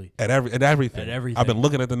offensively. At everything. At everything. I've been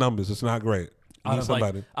looking at the numbers. It's not great. Out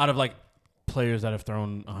of like players that have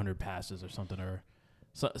thrown 100 passes or something, or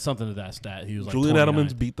something to that stat. He was like Julian 29.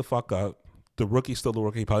 Edelman's beat the fuck up. The rookie's still the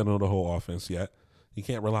rookie. He probably don't know the whole offense yet. You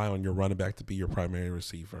can't rely on your running back to be your primary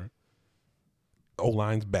receiver.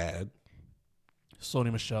 O-line's bad.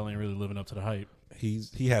 Sony Michel ain't really living up to the hype.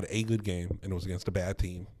 He had a good game, and it was against a bad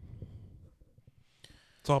team.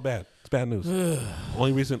 It's all bad. It's bad news.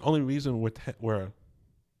 only reason we're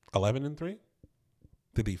 11-3,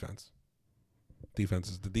 the defense.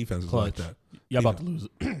 The defense is Clutch. like that. Y'all about to lose.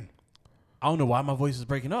 I don't know why my voice is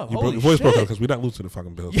breaking up. Your voice broke up because we're not losing to the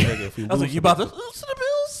fucking Bills. Yeah. Nigga, if we I was like, you about to lose to the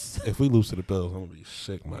Bills? If we lose to the Bills, I'm gonna be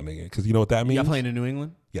sick, my nigga. Because you know what that means? Y'all playing in New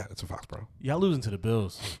England? Yeah, it's a Foxborough. Y'all losing to the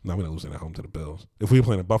Bills? No, we're not losing at home to the Bills. If we were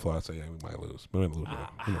playing in Buffalo, I'd say yeah, we might lose. But we're not losing.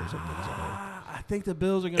 I think the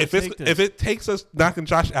Bills are gonna take this. If it takes us knocking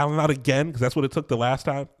Josh Allen out again, because that's what it took the last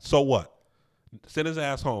time. So what? Send his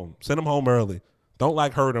ass home. Send him home early. Don't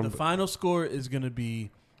hurt him. The final score is gonna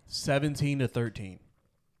be 17-13.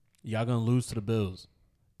 Y'all gonna lose to the Bills.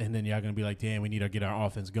 And then y'all going to be like, damn, we need to get our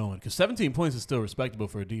offense going. Because 17 points is still respectable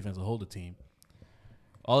for a defense to hold a team.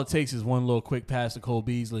 All it takes is one little quick pass to Cole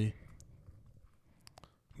Beasley.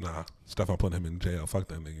 Nah, Stephon putting him in jail. Fuck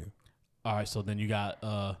that nigga. All right, so then you got,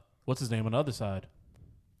 what's his name on the other side?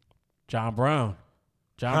 John Brown.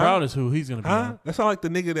 John Brown is who he's going to be on. That's not like the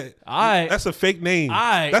nigga that. That's a fake name.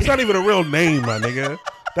 That's not even a real name, my nigga.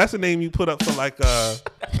 That's a name you put up for like.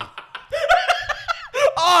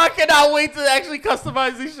 Oh, I cannot wait to actually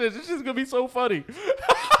customize these shit. This shit's going to be so funny.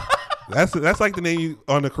 That's like the name you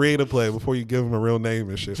on the creative play before you give him a real name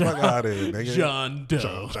and shit. Fuck out of here, nigga. John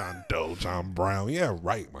Doe. John Doe. John Brown. Yeah,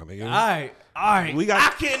 right, my nigga. All right.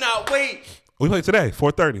 I cannot wait. We play today,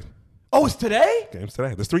 4:30. Oh, it's today? Games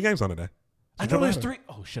today. There's 3 games on today. I know there's 3.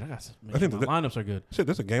 Oh, shit. I think the lineups are good. Shit,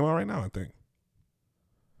 there's a game on right now, I think.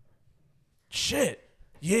 Shit.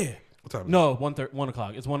 Yeah. What time? No, 1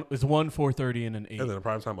 o'clock. It's 4:30 and then 8. And then the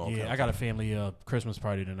prime time. Yeah, I got a family Christmas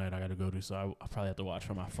party tonight. I got to go to, so I probably have to watch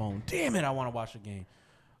from my phone. Damn it, I want to watch the game.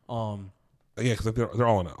 Yeah, because they're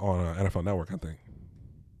all on NFL Network, I think.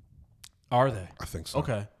 Are they? I think so.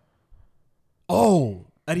 Okay. Oh,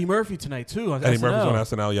 Eddie Murphy tonight too on Eddie SNL.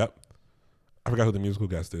 Murphy's on SNL. Yep. I forgot who the musical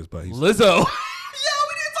guest is, but he's Lizzo. Yo, we need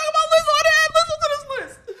to talk about Lizzo. Add Lizzo to this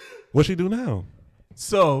list. What's she do now?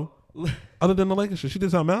 So, other than the Lakers, she did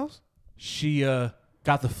something else. She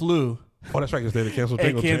got the flu. Oh, that's right, because they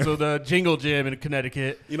canceled Jingle Jam in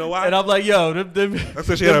Connecticut. You know why? And I'm like, yo, that's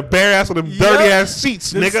because she had a bare ass with them dirty ass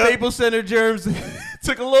seats, nigga. Staples Center germs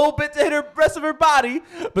took a little bit to hit her rest of her body,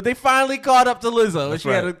 but they finally caught up to Lizzo. That's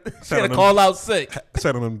and she right. had to call out sick.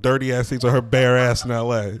 Sat on them dirty ass seats with her bare ass in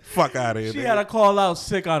L.A. Fuck out of here. She had to call out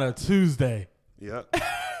sick on a Tuesday. Yep.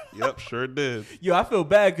 Yep, sure did. Yo, I feel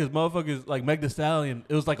bad because motherfuckers like Meg Thee Stallion.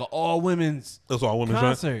 It was like an all women's. It was all women's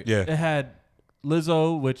concert. Right? Yeah. It had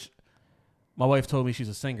Lizzo, which my wife told me she's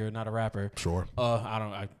a singer, not a rapper. Sure.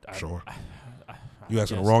 Sure. You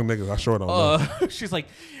asking the wrong niggas. I sure don't know. She's like,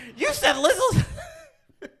 you said Lizzo.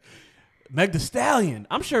 Meg Thee Stallion.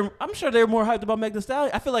 I'm sure they're more hyped about Meg Thee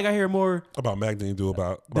Stallion. I feel like I hear more about Meg than you do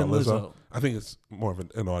about Lizzo. I think it's more of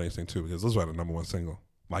an audience thing too because Lizzo had a #1 single.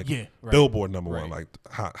 Like Billboard #1, like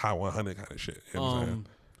high 100 kind of shit. You know what I'm saying?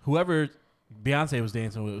 Whoever Beyonce was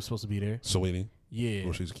dancing with was supposed to be there. Saweetie. Yeah.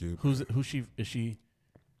 Well, she's cute. Who's she? Is she?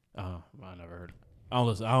 I never heard. I don't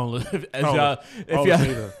listen. All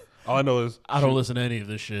I know is I don't listen to any of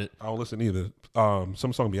this shit. I don't listen either.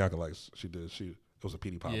 Some song Bianca likes. She did. It was a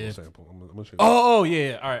Petey Pablo sample. I'm gonna show you. Oh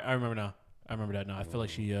yeah. All right, I remember now. I remember that now. I feel like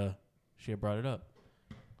she had brought it up.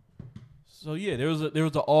 So yeah, there was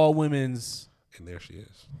the all women's. And there she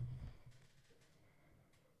is.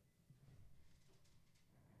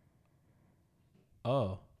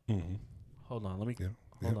 Oh. Mm-hmm. Hold on. Let me.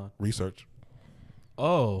 Hold on. Research.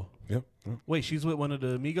 Oh. Yep. Wait, she's with one of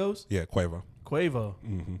the Migos? Yeah, Quavo.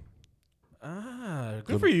 Mm-hmm.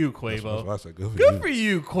 Good for you, Quavo. That's what I said. Good for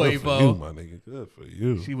you, Quavo. Good for you, my nigga. Good for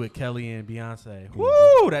you. She with Kelly and Beyonce. Mm-hmm.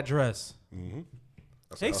 Woo, that dress. Mm-hmm.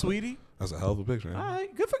 Hey, sweetie. That's a hell of a picture. All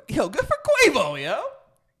right, good for Quavo, yo.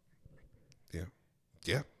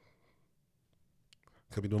 Yeah.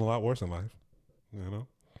 Could be doing a lot worse in life, you know.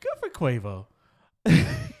 Good for Quavo.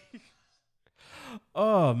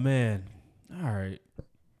 Oh man. All right.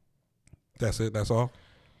 That's it. That's all.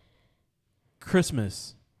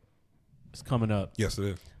 Christmas is coming up. Yes, it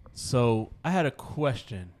is. So I had a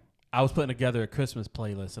question. I was putting together a Christmas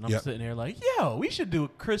playlist, and I'm sitting there like, yo, we should do a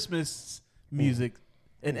Christmas music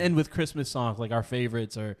and end with Christmas songs, like our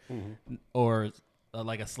favorites, or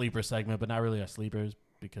like a sleeper segment, but not really our sleepers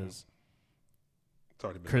because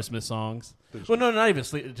Christmas songs. Well, no, not even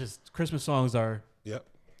sleep. Just Christmas songs are. Yep.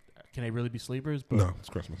 Can they really be sleepers? But no, it's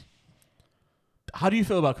Christmas. How do you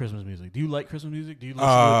feel about Christmas music? Do you like Christmas music? Do you listen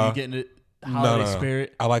to it? Do you get in the holiday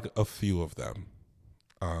spirit? I like a few of them.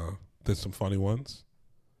 There's some funny ones.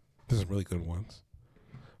 There's some really good ones.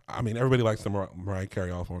 I mean, everybody likes the Mariah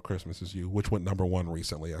Carey "All for Christmas Is You," which went #1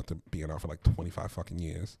 recently after being out for like 25 fucking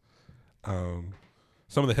years. Some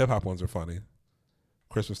of the hip hop ones are funny.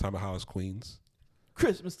 "Christmas Time" at Hollis Queens.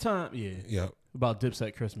 Christmas time, yeah. Yep. About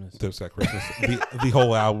Dipset Christmas. Dipset Christmas. the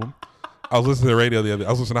whole album. I was listening to the radio the other day.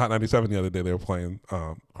 I was listening to Hot 97 the other day. They were playing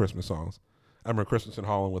Christmas songs. I remember Christmas in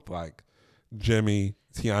Harlem with like Jimmy,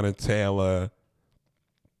 Tiana Taylor.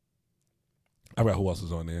 I forgot who else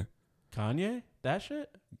is on there. Kanye? That shit?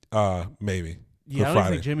 Maybe. Yeah, I don't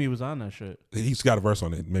think Jimmy was on that shit. He's got a verse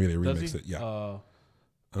on it. Maybe they remixed it. Yeah.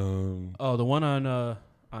 The one on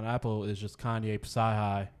Apple is just Kanye,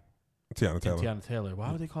 Psy-Hi, Tiana Taylor.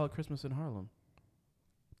 Why would they call it Christmas in Harlem?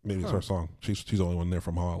 Maybe it's her song. She's the only one there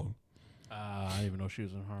from Harlem. I didn't even know she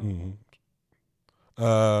was in Harlem.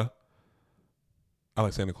 Mm-hmm. I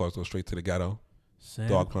like Santa Claus Goes Straight to the Ghetto.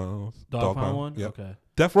 Dog Pound one? Yep. Okay.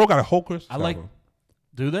 Death Row got a whole Christmas album.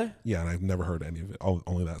 Do they? Yeah, and I've never heard any of it.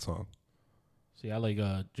 Only that song. See, I like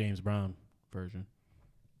James Brown version.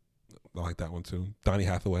 I like that one too. Donny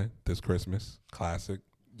Hathaway, This Christmas. Classic.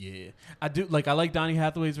 Yeah. I do I like Donny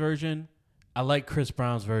Hathaway's version. I like Chris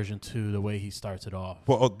Brown's version too, the way he starts it off.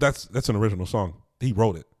 Well, that's an original song. He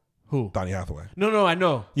wrote it. Who? Donny Hathaway. No, I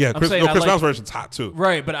know. Yeah, Chris Brown's version's hot too.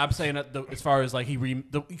 Right, but I'm saying that as far as like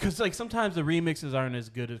because like sometimes the remixes aren't as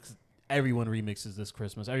good as everyone remixes this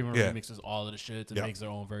Christmas. Everyone remixes all of the shits and makes their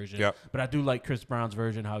own version. Yep. But I do like Chris Brown's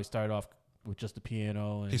version, how he started off with just the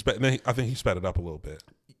piano. And I think he sped it up a little bit.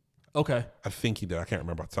 Okay. I think he did. I can't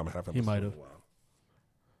remember off the top of my head. He might have.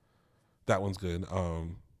 That one's good.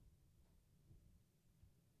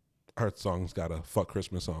 Her song's got a fuck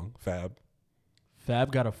Christmas song. Fab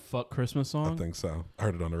got a fuck Christmas song? I think so. I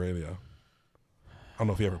heard it on the radio. I don't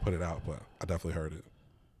know if he ever put it out, but I definitely heard it.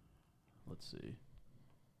 Let's see.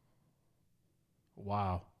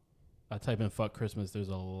 Wow. I type in fuck Christmas. There's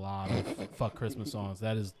a lot of fuck Christmas songs.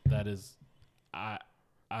 That is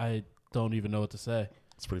I don't even know what to say.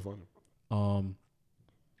 It's pretty funny.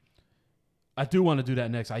 I do want to do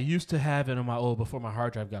that next. I used to have it on my before my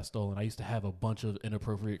hard drive got stolen. I used to have a bunch of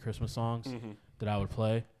inappropriate Christmas songs that I would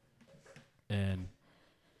play, and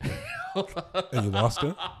you lost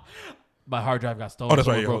it. My hard drive got stolen. Oh, that's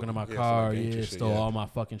right. Broke into my car. So stole all my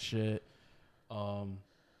fucking shit.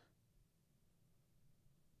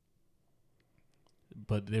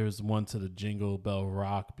 But there's one to the Jingle Bell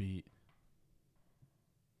Rock beat.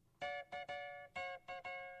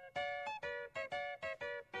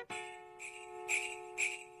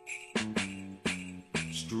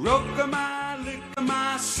 Stroke my, lick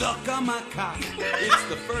my, suck on my cock. It's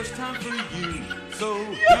the first time for you, so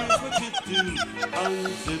here's what you do.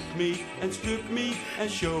 Unzip me and strip me and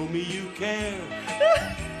show me you care.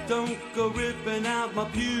 Don't go ripping out my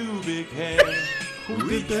pubic hair. Who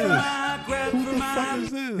did this? Who the fuck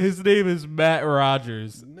is this? His name is Matt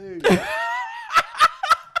Rogers.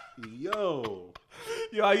 Yo,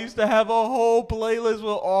 I used to have a whole playlist with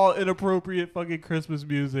all inappropriate fucking Christmas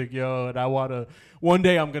music, yo. And one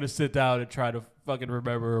day I'm going to sit down and try to fucking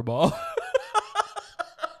remember them all.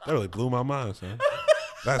 That really blew my mind, son.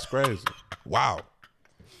 That's crazy. Wow.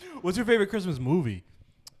 What's your favorite Christmas movie?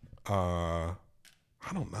 I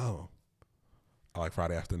don't know. I like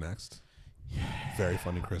Friday After Next. Yeah. Very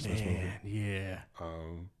funny Christmas movie. Yeah.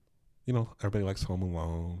 Everybody likes Home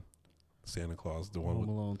Alone. Santa Claus, the one Home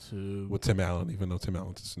Alone 2 with Tim Allen, even though Tim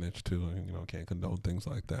Allen's a snitch too, and can't condone things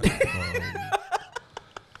like that.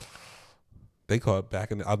 They caught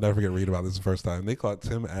I'll never forget reading about this the first time. They caught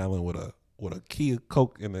Tim Allen with a key of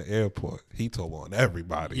coke in the airport. He told on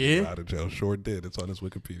everybody out of jail. Sure did. It's on his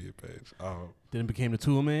Wikipedia page. Then became the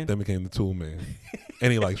Tool Man.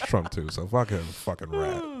 And he likes Trump too. So fucking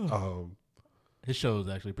rat. His show is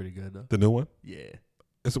actually pretty good though. The new one? Yeah.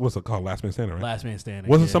 What's it called? Last Man Standing, right? Last Man Standing.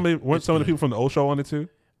 Weren't some of the people from the old show on it too?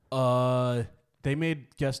 They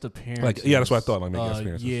made guest appearances. That's what I thought. Like, made guest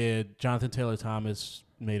appearances. Yeah, Jonathan Taylor Thomas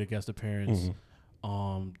made a guest appearance.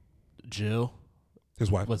 Jill,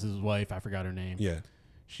 his wife, was his wife. I forgot her name. Yeah,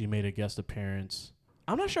 she made a guest appearance.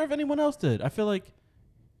 I'm not sure if anyone else did. I feel like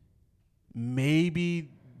maybe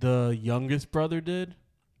the youngest brother did.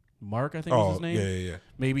 Mark, I think was his name. Yeah.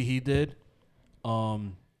 Maybe he did.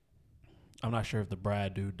 I'm not sure if the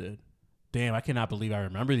Brad dude did. Damn, I cannot believe I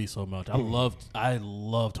remember these so much. I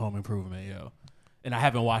loved Home Improvement, yo. And I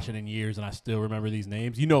haven't watched it in years, and I still remember these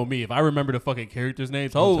names. You know me. If I remember the fucking characters'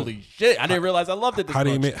 names, holy shit. I didn't realize I loved it this much.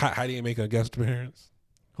 How do you make a guest appearance?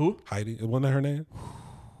 Who? Heidi. Wasn't that her name?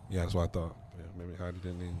 Yeah, that's what I thought. Yeah, maybe Heidi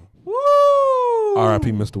didn't even. Woo!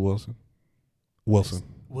 R.I.P. Mr. Wilson. Wilson.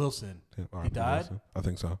 Yeah, R.I.P. He died? Wilson. I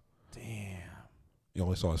think so. Damn. You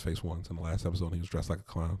only saw his face once in the last episode. And he was dressed like a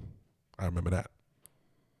clown. I remember that.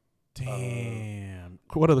 Damn.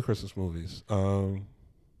 What other Christmas movies? The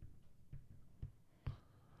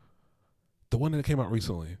one that came out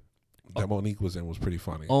recently that Monique was in was pretty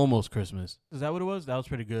funny. Almost Christmas. Is that what it was? That was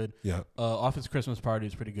pretty good. Yeah. Office Christmas Party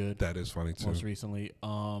is pretty good. That is funny too. Most recently.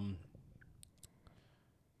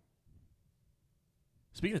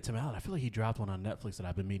 Speaking of Tim Allen, I feel like he dropped one on Netflix that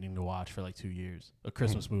I've been meaning to watch for like 2 years. A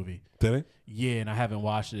Christmas movie. Did he? Yeah, and I haven't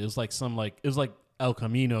watched it. It was like El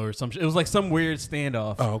Camino or some. It was like some weird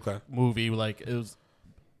standoff. Oh, okay. Movie. Like it was.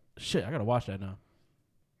 Shit, I gotta watch that now.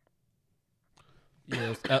 Yeah, it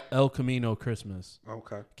was El Camino Christmas.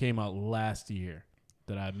 Okay. Came out last year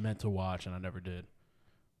that I meant to watch and I never did.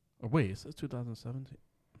 Or wait, is this 2017?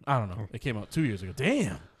 I don't know. It came out 2 years ago.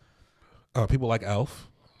 Damn. People like Elf.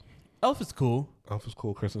 Elf is cool. Elf is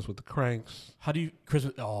cool. Christmas with the Cranks. How do you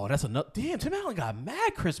Christmas? Oh, that's another. Damn, Tim Allen got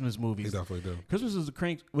mad Christmas movies. He definitely did. Christmas is the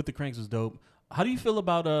Cranks with the Cranks is dope. How do you feel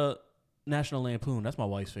about National Lampoon? That's my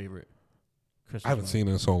wife's favorite. Christmas I haven't movie. seen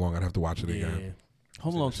it in so long. I'd have to watch it again.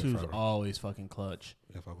 Home Alone 2 is always fucking clutch.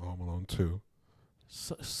 If I go Home Alone 2.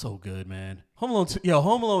 So good, man. Home Alone 2. Yo,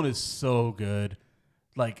 Home Alone is so good.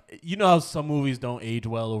 Like, you know how some movies don't age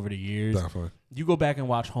well over the years? Definitely. You go back and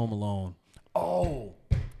watch Home Alone. Oh,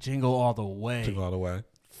 Jingle All the Way. Jingle All the Way.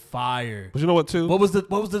 Fire. But you know what, too? What was the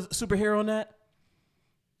superhero on that?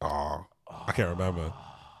 Oh, I can't remember.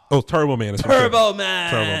 Oh, Turbo Man. Turbo Man.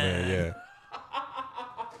 Turbo Man, yeah.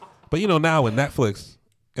 But you know, now with Netflix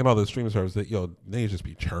and all the streaming services, they just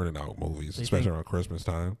be churning out movies, especially around Christmas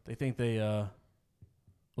time. They think they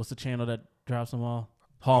what's the channel that drops them all?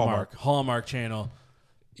 Hallmark channel.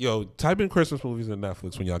 Yo, type in Christmas movies in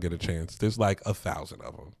Netflix when y'all get a chance. There's like 1,000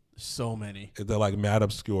 of them. So many. They're like mad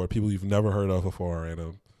obscure. People you've never heard of before in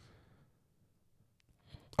them.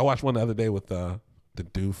 I watched one the other day with the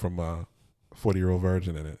dude from 40-Year-Old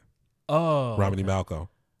Virgin in it. Oh. Romany Malco.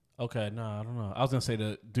 Okay, no, I don't know. I was going to say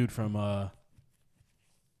the dude from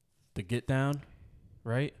The Get Down,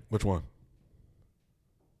 right? Which one?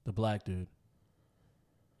 The black dude.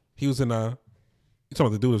 He was in you talking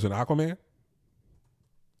about the dude who was in Aquaman?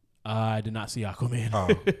 I did not see Aquaman.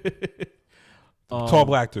 Tall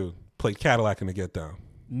black dude played Cadillac in The Get Down.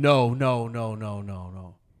 No. Who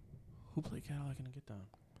played Cadillac in The Get Down?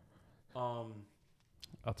 I'll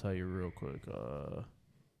tell you real quick.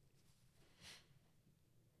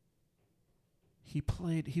 He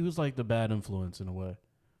was like the bad influence in a way.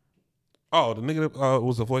 Oh, the nigga that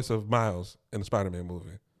was the voice of Miles in the Spider-Man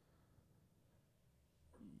movie.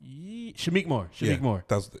 Shamik Moore. He did Miles.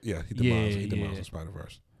 He did Miles in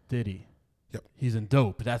Spider-Verse. Did he? Yep. He's in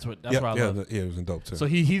Dope. That's why I love. He was in Dope too. So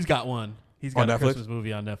he's got one. He's got on a Netflix? Christmas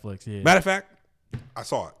movie on Netflix. Yeah. Matter of fact, I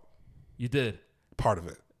saw it. You did. Part of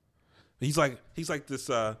it. He's like this.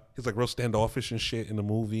 He's like real standoffish and shit in the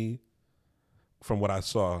movie. From what I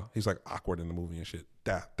saw, he's like awkward in the movie and shit.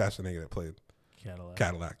 That's the nigga that played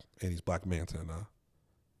Cadillac, and he's Black Manta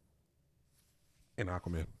in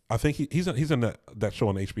Aquaman. I think he's in that show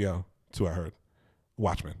on HBO too. I heard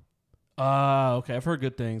Watchmen. Okay. I've heard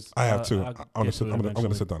good things. I have too. I'm gonna sit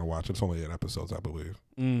down and watch it. It's only 8 episodes, I believe.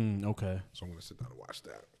 Okay. So I'm gonna sit down and watch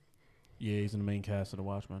that. Yeah, he's in the main cast of The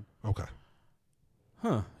Watchmen. Okay.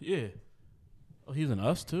 Huh? Yeah. Oh, he's in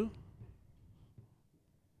Us too.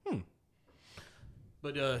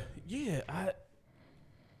 But yeah, I'd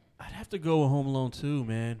have to go with Home Alone 2,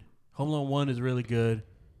 man. Home Alone 1 is really good.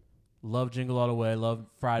 Love Jingle All the Way. Love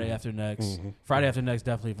Friday After Next. Mm-hmm. Friday After Next,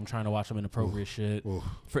 definitely if I'm trying to watch some inappropriate shit. Oof.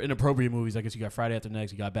 For inappropriate movies, I guess you got Friday After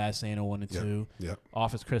Next. You got Bad Santa 1 and 2. Yeah.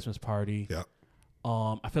 Office Christmas Party. Yeah.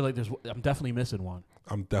 I feel like I'm definitely missing one.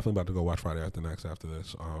 I'm definitely about to go watch Friday After Next after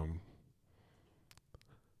this.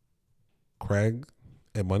 Craig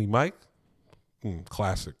and Money Mike.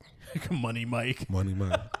 Classic. Money Mike. Money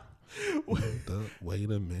Mike. Wait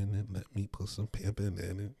a minute. Let me put some pimping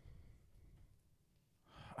in it.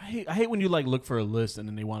 I hate when you like look for a list and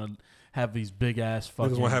then they want to have these big ass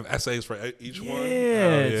fucking. Niggas want to have essays for each one.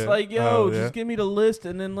 Yeah, it's like just give me the list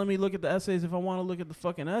and then let me look at the essays if I want to look at the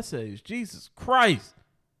fucking essays. Jesus Christ,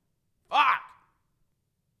 fuck.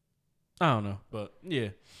 I don't know, but yeah.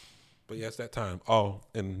 But yeah, it's that time. Oh,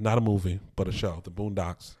 and not a movie, but a show. The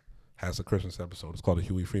Boondocks has a Christmas episode. It's called a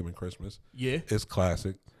Huey Freeman Christmas. Yeah, it's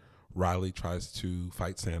classic. Riley tries to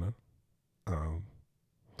fight Santa, and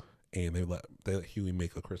they let Huey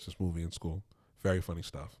make a Christmas movie in school. Very funny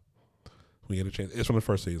stuff. When you get a chance, it's from the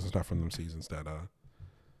first season. It's not from them seasons that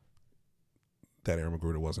that Aaron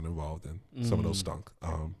Magruder wasn't involved in. Some of those stunk.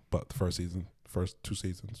 But the first 2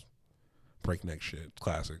 seasons, breakneck shit,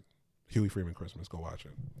 classic. Huey Freeman Christmas, go watch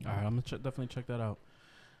it. All right, I'm gonna definitely check that out.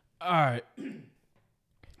 All right,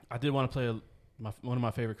 I did want to play one of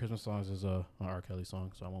my favorite Christmas songs is an R. Kelly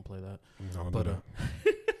song, so I won't play that. Don't do that.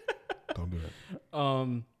 Don't do that. Oh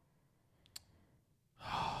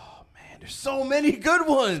man, there's so many good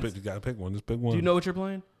ones. You gotta pick one. Just pick one. Do you know what you're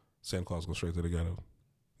playing? Santa Claus Goes Straight to the Ghetto.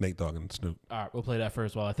 Nate Dogg and Snoop. All right, we'll play that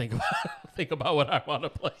first while I think about what I want to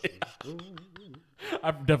play.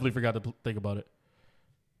 I definitely forgot to think about it.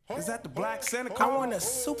 Is that the Black Santa I Claus? want a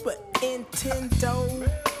Super Nintendo.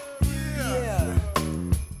 Yeah.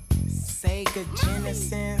 Sega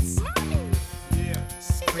Genesis.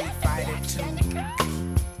 Street Fighter 2.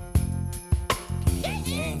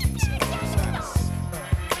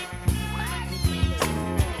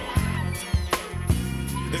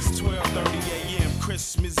 It's 12:30 a.m.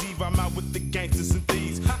 Christmas Eve. I'm out with the gangsters and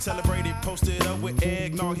thieves. Celebrated, posted up with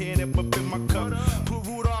eggnog, headed up in my cup. Put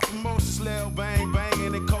Rudolph and Moses, Lil Bang,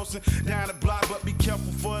 banging and coasting down the block. But be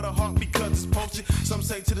careful for the heart because it's poaching. Some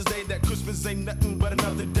say to this day that Christmas ain't nothing but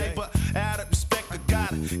another day. But out of respect, I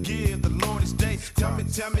gotta give the Lord his day. Tell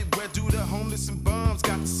me, where do the homeless and bums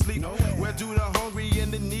got to sleep? Where do the hungry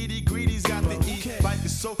and the needy greedies got to eat? Life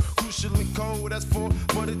is so crucial and cold. That's for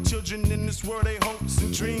the children in this world. They hopes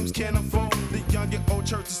and dreams can't afford. The young and old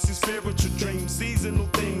churches and spiritual dreams, seasonal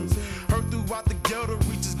things. Heard throughout the ghetto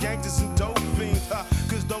reaches gangsters and dope fiends.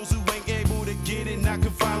 Cause those who ain't able to get it now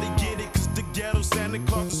can finally get it. Cause the ghetto Santa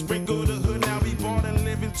Claus to sprinkle the hood. Now we born and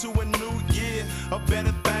living to a new year. A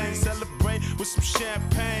better thing, celebrate with some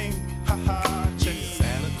champagne. Ha ha, check it.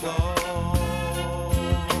 Santa Claus.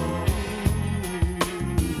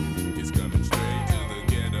 It's coming straight to the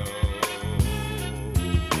ghetto.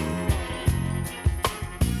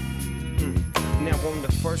 Now on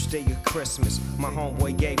the first day of Christmas, my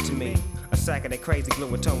homeboy gave to me a sack of that crazy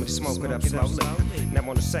glue and told me to smoke it up slowly. Now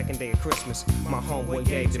on the second day of Christmas, my homeboy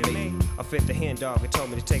gave to me a fifth of hen dog and told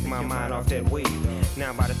me to take my mind off that weed.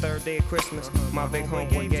 Now by the third day of Christmas, my big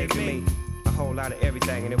homeboy gave to me a whole lot of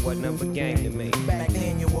everything, and it wasn't nothing but game to me. Back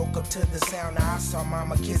then you woke up to the sound I saw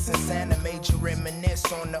mama kissing Santa, made you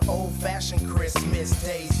reminisce on the old-fashioned Christmas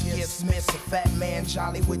days. Gifts miss a fat man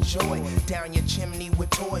jolly with joy, down your chimney with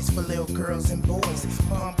toys for little girls and boys.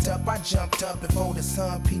 Pumped up, I jumped up before the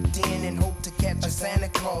sun peeked in and hoped to catch a Santa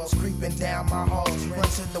Claus creeping down my halls. Run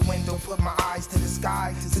to the window, put my eyes to the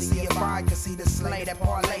sky to see if I could see the sleigh that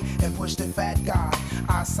parlay and push the fat guy.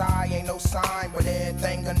 I sigh, ain't no sign, but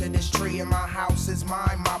everything under this tree in my house is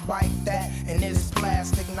mine. My bike that, and this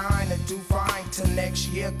plastic 9 to do fine till next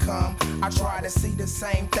year come. I try to see the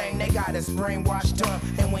same thing, they got us brainwashed up.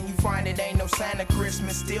 And when you find it ain't no Santa,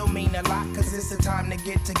 Christmas still mean a lot. Cause it's the time to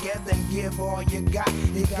get together and give all you got.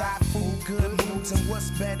 You got food, good moods, and what's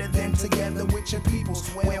better than together with your people.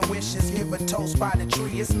 Swear wishes, give a toast by the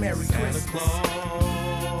tree, it's Merry Christmas.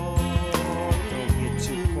 Don't get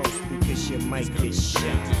too close because you might get shot.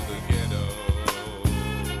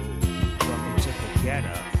 Welcome to the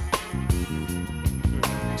ghetto.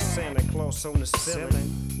 Santa Claus on the ceiling,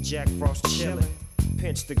 Jack Frost chillin',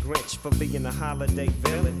 Pinch the Grinch for being a holiday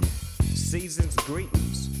villain. Season's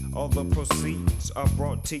greetings, all the proceeds are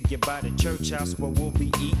brought to you by the church house where we'll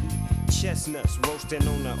be eating chestnuts roasting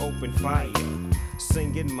on an open fire,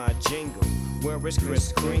 singing my jingle, where is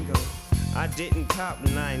Kris Kringle? I didn't cop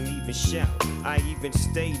and I ain't even shout. I even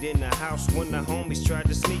stayed in the house when the homies tried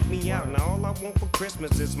to sneak me out. Now all I want for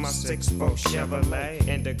Christmas is my 6'4" Chevrolet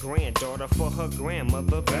and a granddaughter for her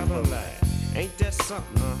grandmother Beverly. Ain't that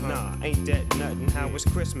something? Nah, ain't that nothing. How it's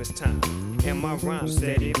Christmas time and my rhymes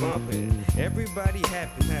steady bumping. Everybody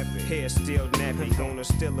happy, hair still nappy. Gonna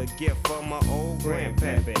steal a gift for my old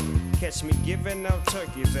grandpappy. Catch me giving out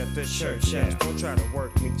turkeys at the church house. Don't try to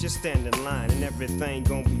work me, just stand in line and everything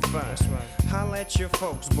gon' be fine. Holla at your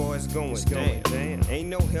folks, boys, going down. Ain't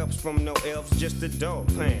no helps from no elves, just a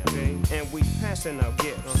dog pound. And we passing out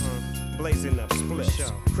gifts, blazing up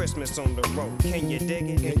splits. Christmas on the road, can you dig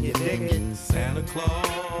it? Can you dig it? Santa Claus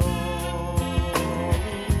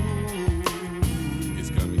is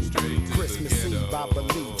coming straight to Christmas the ghetto. Eve, I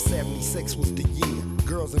believe 76 was the year.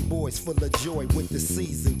 Girls and boys full of joy with the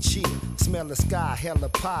season cheer. Smell the sky, hella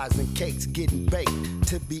pies and cakes getting baked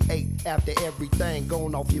to be ate after everything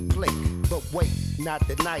gone off your plate. But wait, not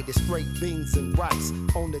tonight, it's straight beans and rice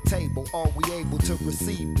on the table. Are we able to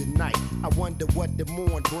receive tonight? I wonder what the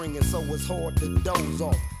morn bringing, so it's hard to doze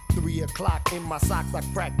off. 3 o'clock in my socks, I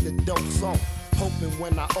crack the dope song. Hoping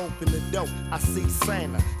when I open the door, I see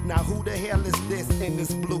Santa. Now who the hell is this in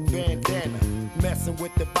this blue bandana? messing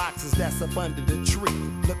with the boxes that's up under the tree.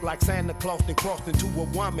 Look like Santa Claus then crossed into a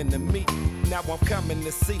woman to me. Now I'm coming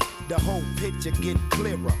to see the whole picture get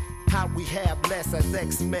clearer. How we have less as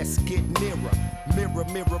Xmas get nearer. Mirror,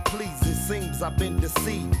 mirror, please, it seems I've been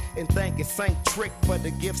deceived and think it's ain't trick for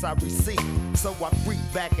the gifts I receive. So I freak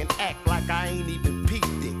back and act like I ain't even peeped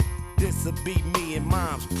it. This'll be me and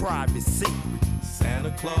mom's private secret.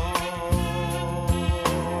 Santa Claus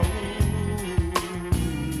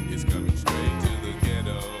is coming straight to the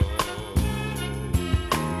ghetto.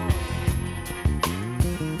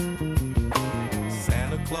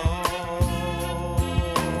 Santa Claus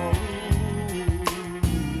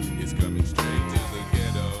is coming straight to the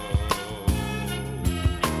ghetto.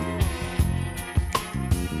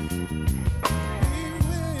 We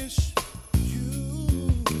wish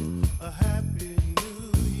you a happy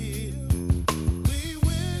new year. We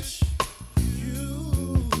wish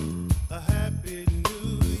you a happy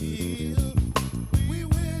new year. We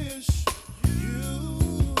wish you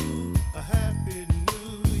a happy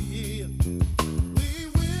new year. We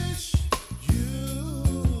wish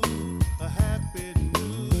you a happy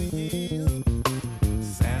new year.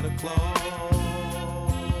 Santa Claus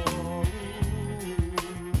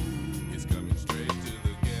is coming straight to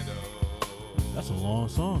the ghetto. That's a long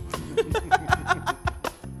song.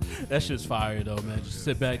 That shit's fire though, man. Just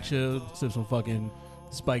sit back, chill, sip some fucking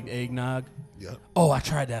spiked eggnog. Yep. Oh, I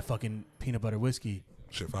tried that fucking peanut butter whiskey.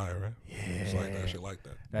 Shit fire, right? Yeah. It's like that. Shit like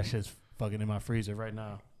that. That shit's fucking in my freezer right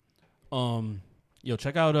now. Yo,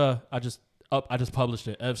 check out I just published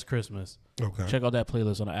it, Ev's Christmas. Okay. Check out that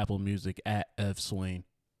playlist on Apple Music at Ev Swain.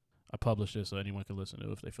 I published it so anyone can listen to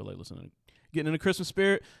it if they feel like listening. Getting in the Christmas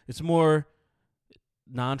spirit. It's more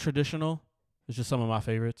non-traditional. It's just some of my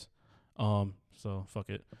favorites. So fuck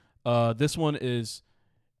it. This one is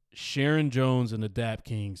Sharon Jones and the Dap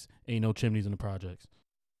Kings. Ain't No Chimneys in the Projects.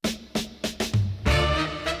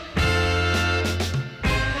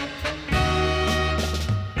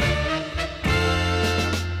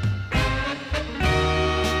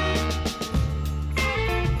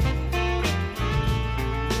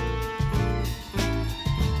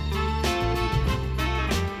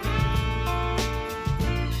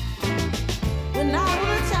 When I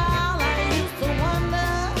was a child, I used to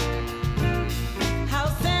wonder how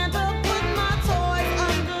Santa put my toys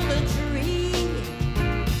under the tree.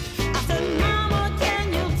 I said, Mama, can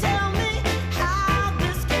you tell me how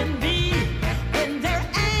this can be when there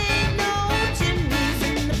ain't no chimneys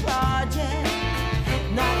in the project?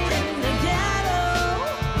 Not in the ghetto,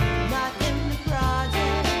 not in the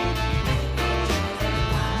project.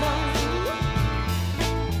 No.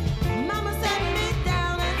 Mama sat me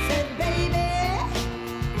down and said, baby,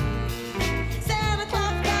 Santa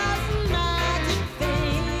Claus does some magic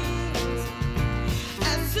things.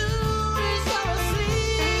 As soon as you're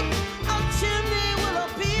asleep, a chimney will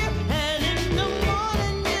appear, and in the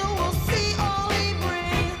morning you will see all he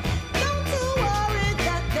brings. Don't you worry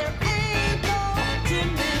that there ain't no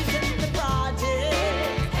chimneys in the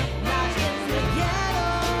project. Not in the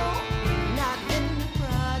ghetto, not in the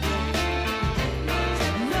project.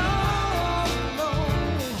 No, no.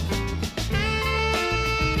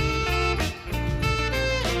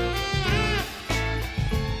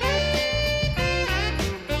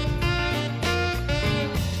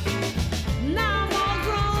 Now I'm all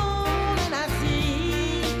grown and I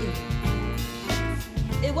see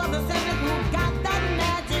it wasn't Santa who got that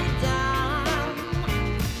magic down.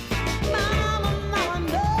 Mama, mama,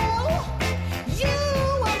 no, you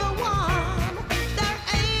are the one. There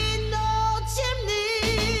ain't no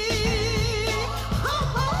chimney. Ho,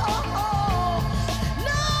 ho, ho, ho.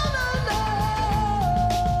 No, no, no.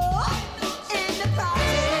 In the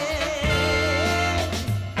project.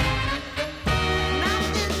 Not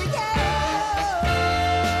in the ghetto.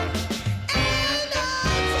 Ain't no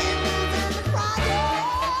chimneys in the project.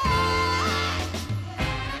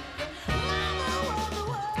 Mama was the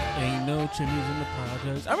one. Ain't no chimneys in the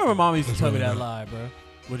projects. I remember Mom used to That's tell me really that not- lie, bro.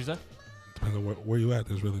 What'd you say? Depends on where you at.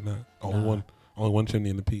 There's really not Nah. only one chimney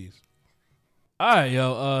in the peas. All right,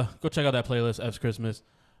 yo. Go check out that playlist, Ev's Christmas.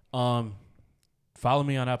 Follow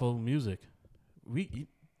me on Apple Music. Do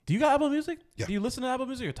you got Apple Music? Yeah. Do you listen to Apple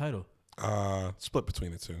Music or Tidal? Split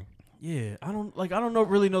between the two. Yeah, I don't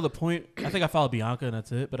really know the point. I think I follow Bianca and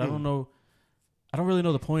that's it, but I don't know. I don't really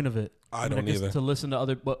know the point of it. I mean, don't guess either. to listen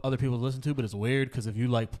to what other people listen to, but it's weird because if you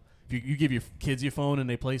you give your kids your phone and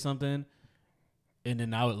they play something, and then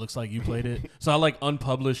now it looks like you played it. So I like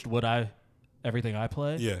unpublished everything I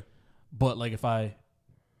play. Yeah. But like if I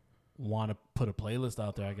want to put a playlist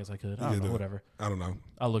out there, I guess I could. I don't know, whatever. I don't know.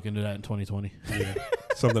 I'll look into that in 2020. Yeah.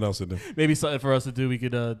 Something else to do. Maybe something for us to do. We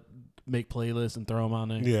could make playlists and throw them on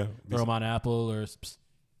there. Yeah. Throw them on Apple or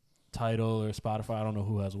Tidal or Spotify. I don't know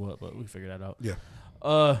who has what, but we figured that out. Yeah.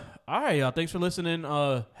 All right, y'all. Thanks for listening.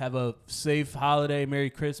 Have a safe holiday, Merry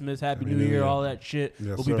Christmas, Happy New Year, all that shit.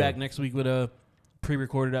 Yes, we'll be sir. back next week with a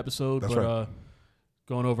pre-recorded episode. That's but right.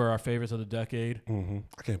 going over our favorites of the decade. Mm-hmm.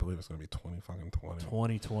 I can't believe it's gonna be 2020.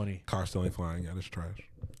 2020. Car still ain't flying yet. It's trash.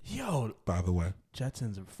 Yo, By the way.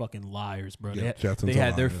 Jetsons are fucking liars, bro. Yeah, they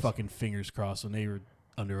had their liars. fucking fingers crossed when they were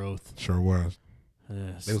under oath. Sure was.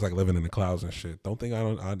 Yes. They was like living in the clouds and shit. Don't think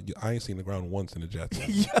I ain't seen the ground once in the Jets.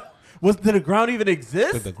 Did the ground even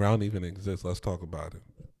exist? Did the ground even exist? Let's talk about it.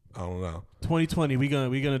 I don't know. 2020, we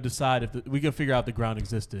gonna decide if we gonna figure out if the ground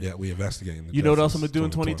existed. Yeah, we investigating. You know what else I'm gonna do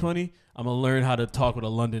in 2020? I'm gonna learn how to talk with a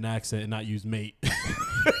London accent and not use mate.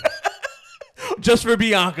 Just for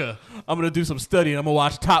Bianca, I'm gonna do some studying. I'm gonna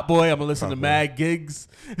watch Top Boy. I'm gonna listen to Mad Gigs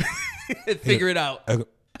and figure it out. I'm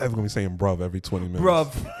gonna be saying bruv every 20 minutes.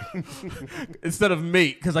 Bruv. Instead of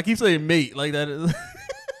mate, because I keep saying mate like that.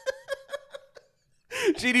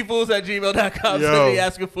 GDFools@gmail.com. Send me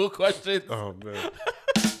asking full questions. Oh man.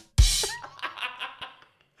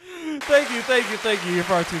 Thank you. You're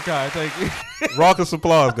far too kind. Thank you. Raucous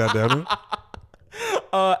applause, goddammit.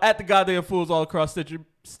 At the Goddamn Fools all across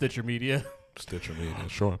Stitcher Media. Stitcher Media,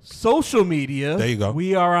 sure. Social media. There you go.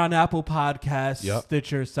 We are on Apple Podcasts, Yep.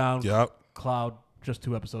 Stitcher, Yep. SoundCloud. Just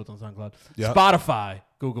 2 episodes on SoundCloud. Yep. Spotify,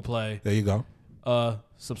 Google Play. There you go.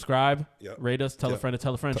 Subscribe. Yep. Rate us. Tell a Yep. friend to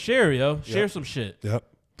tell a friend. Share, yo. Share some shit. Yep.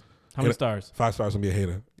 How many stars? 5 stars and be a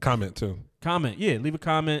hater. Comment too. Comment. Yeah, leave a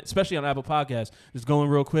comment, especially on Apple Podcasts. Just going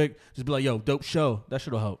real quick. Just be like, yo, dope show. That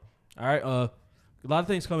should help. All right. A lot of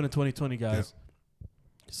things coming in 2020, guys.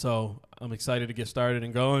 So I'm excited to get started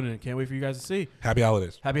and going, and can't wait for you guys to see. Happy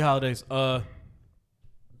holidays. Happy holidays. I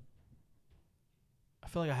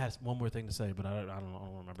feel like I had one more thing to say, but I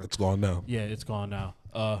don't remember. It's gone now. Yeah, it's gone now.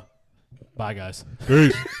 Bye, guys.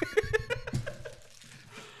 Peace.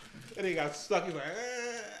 And he got stuck. He's like,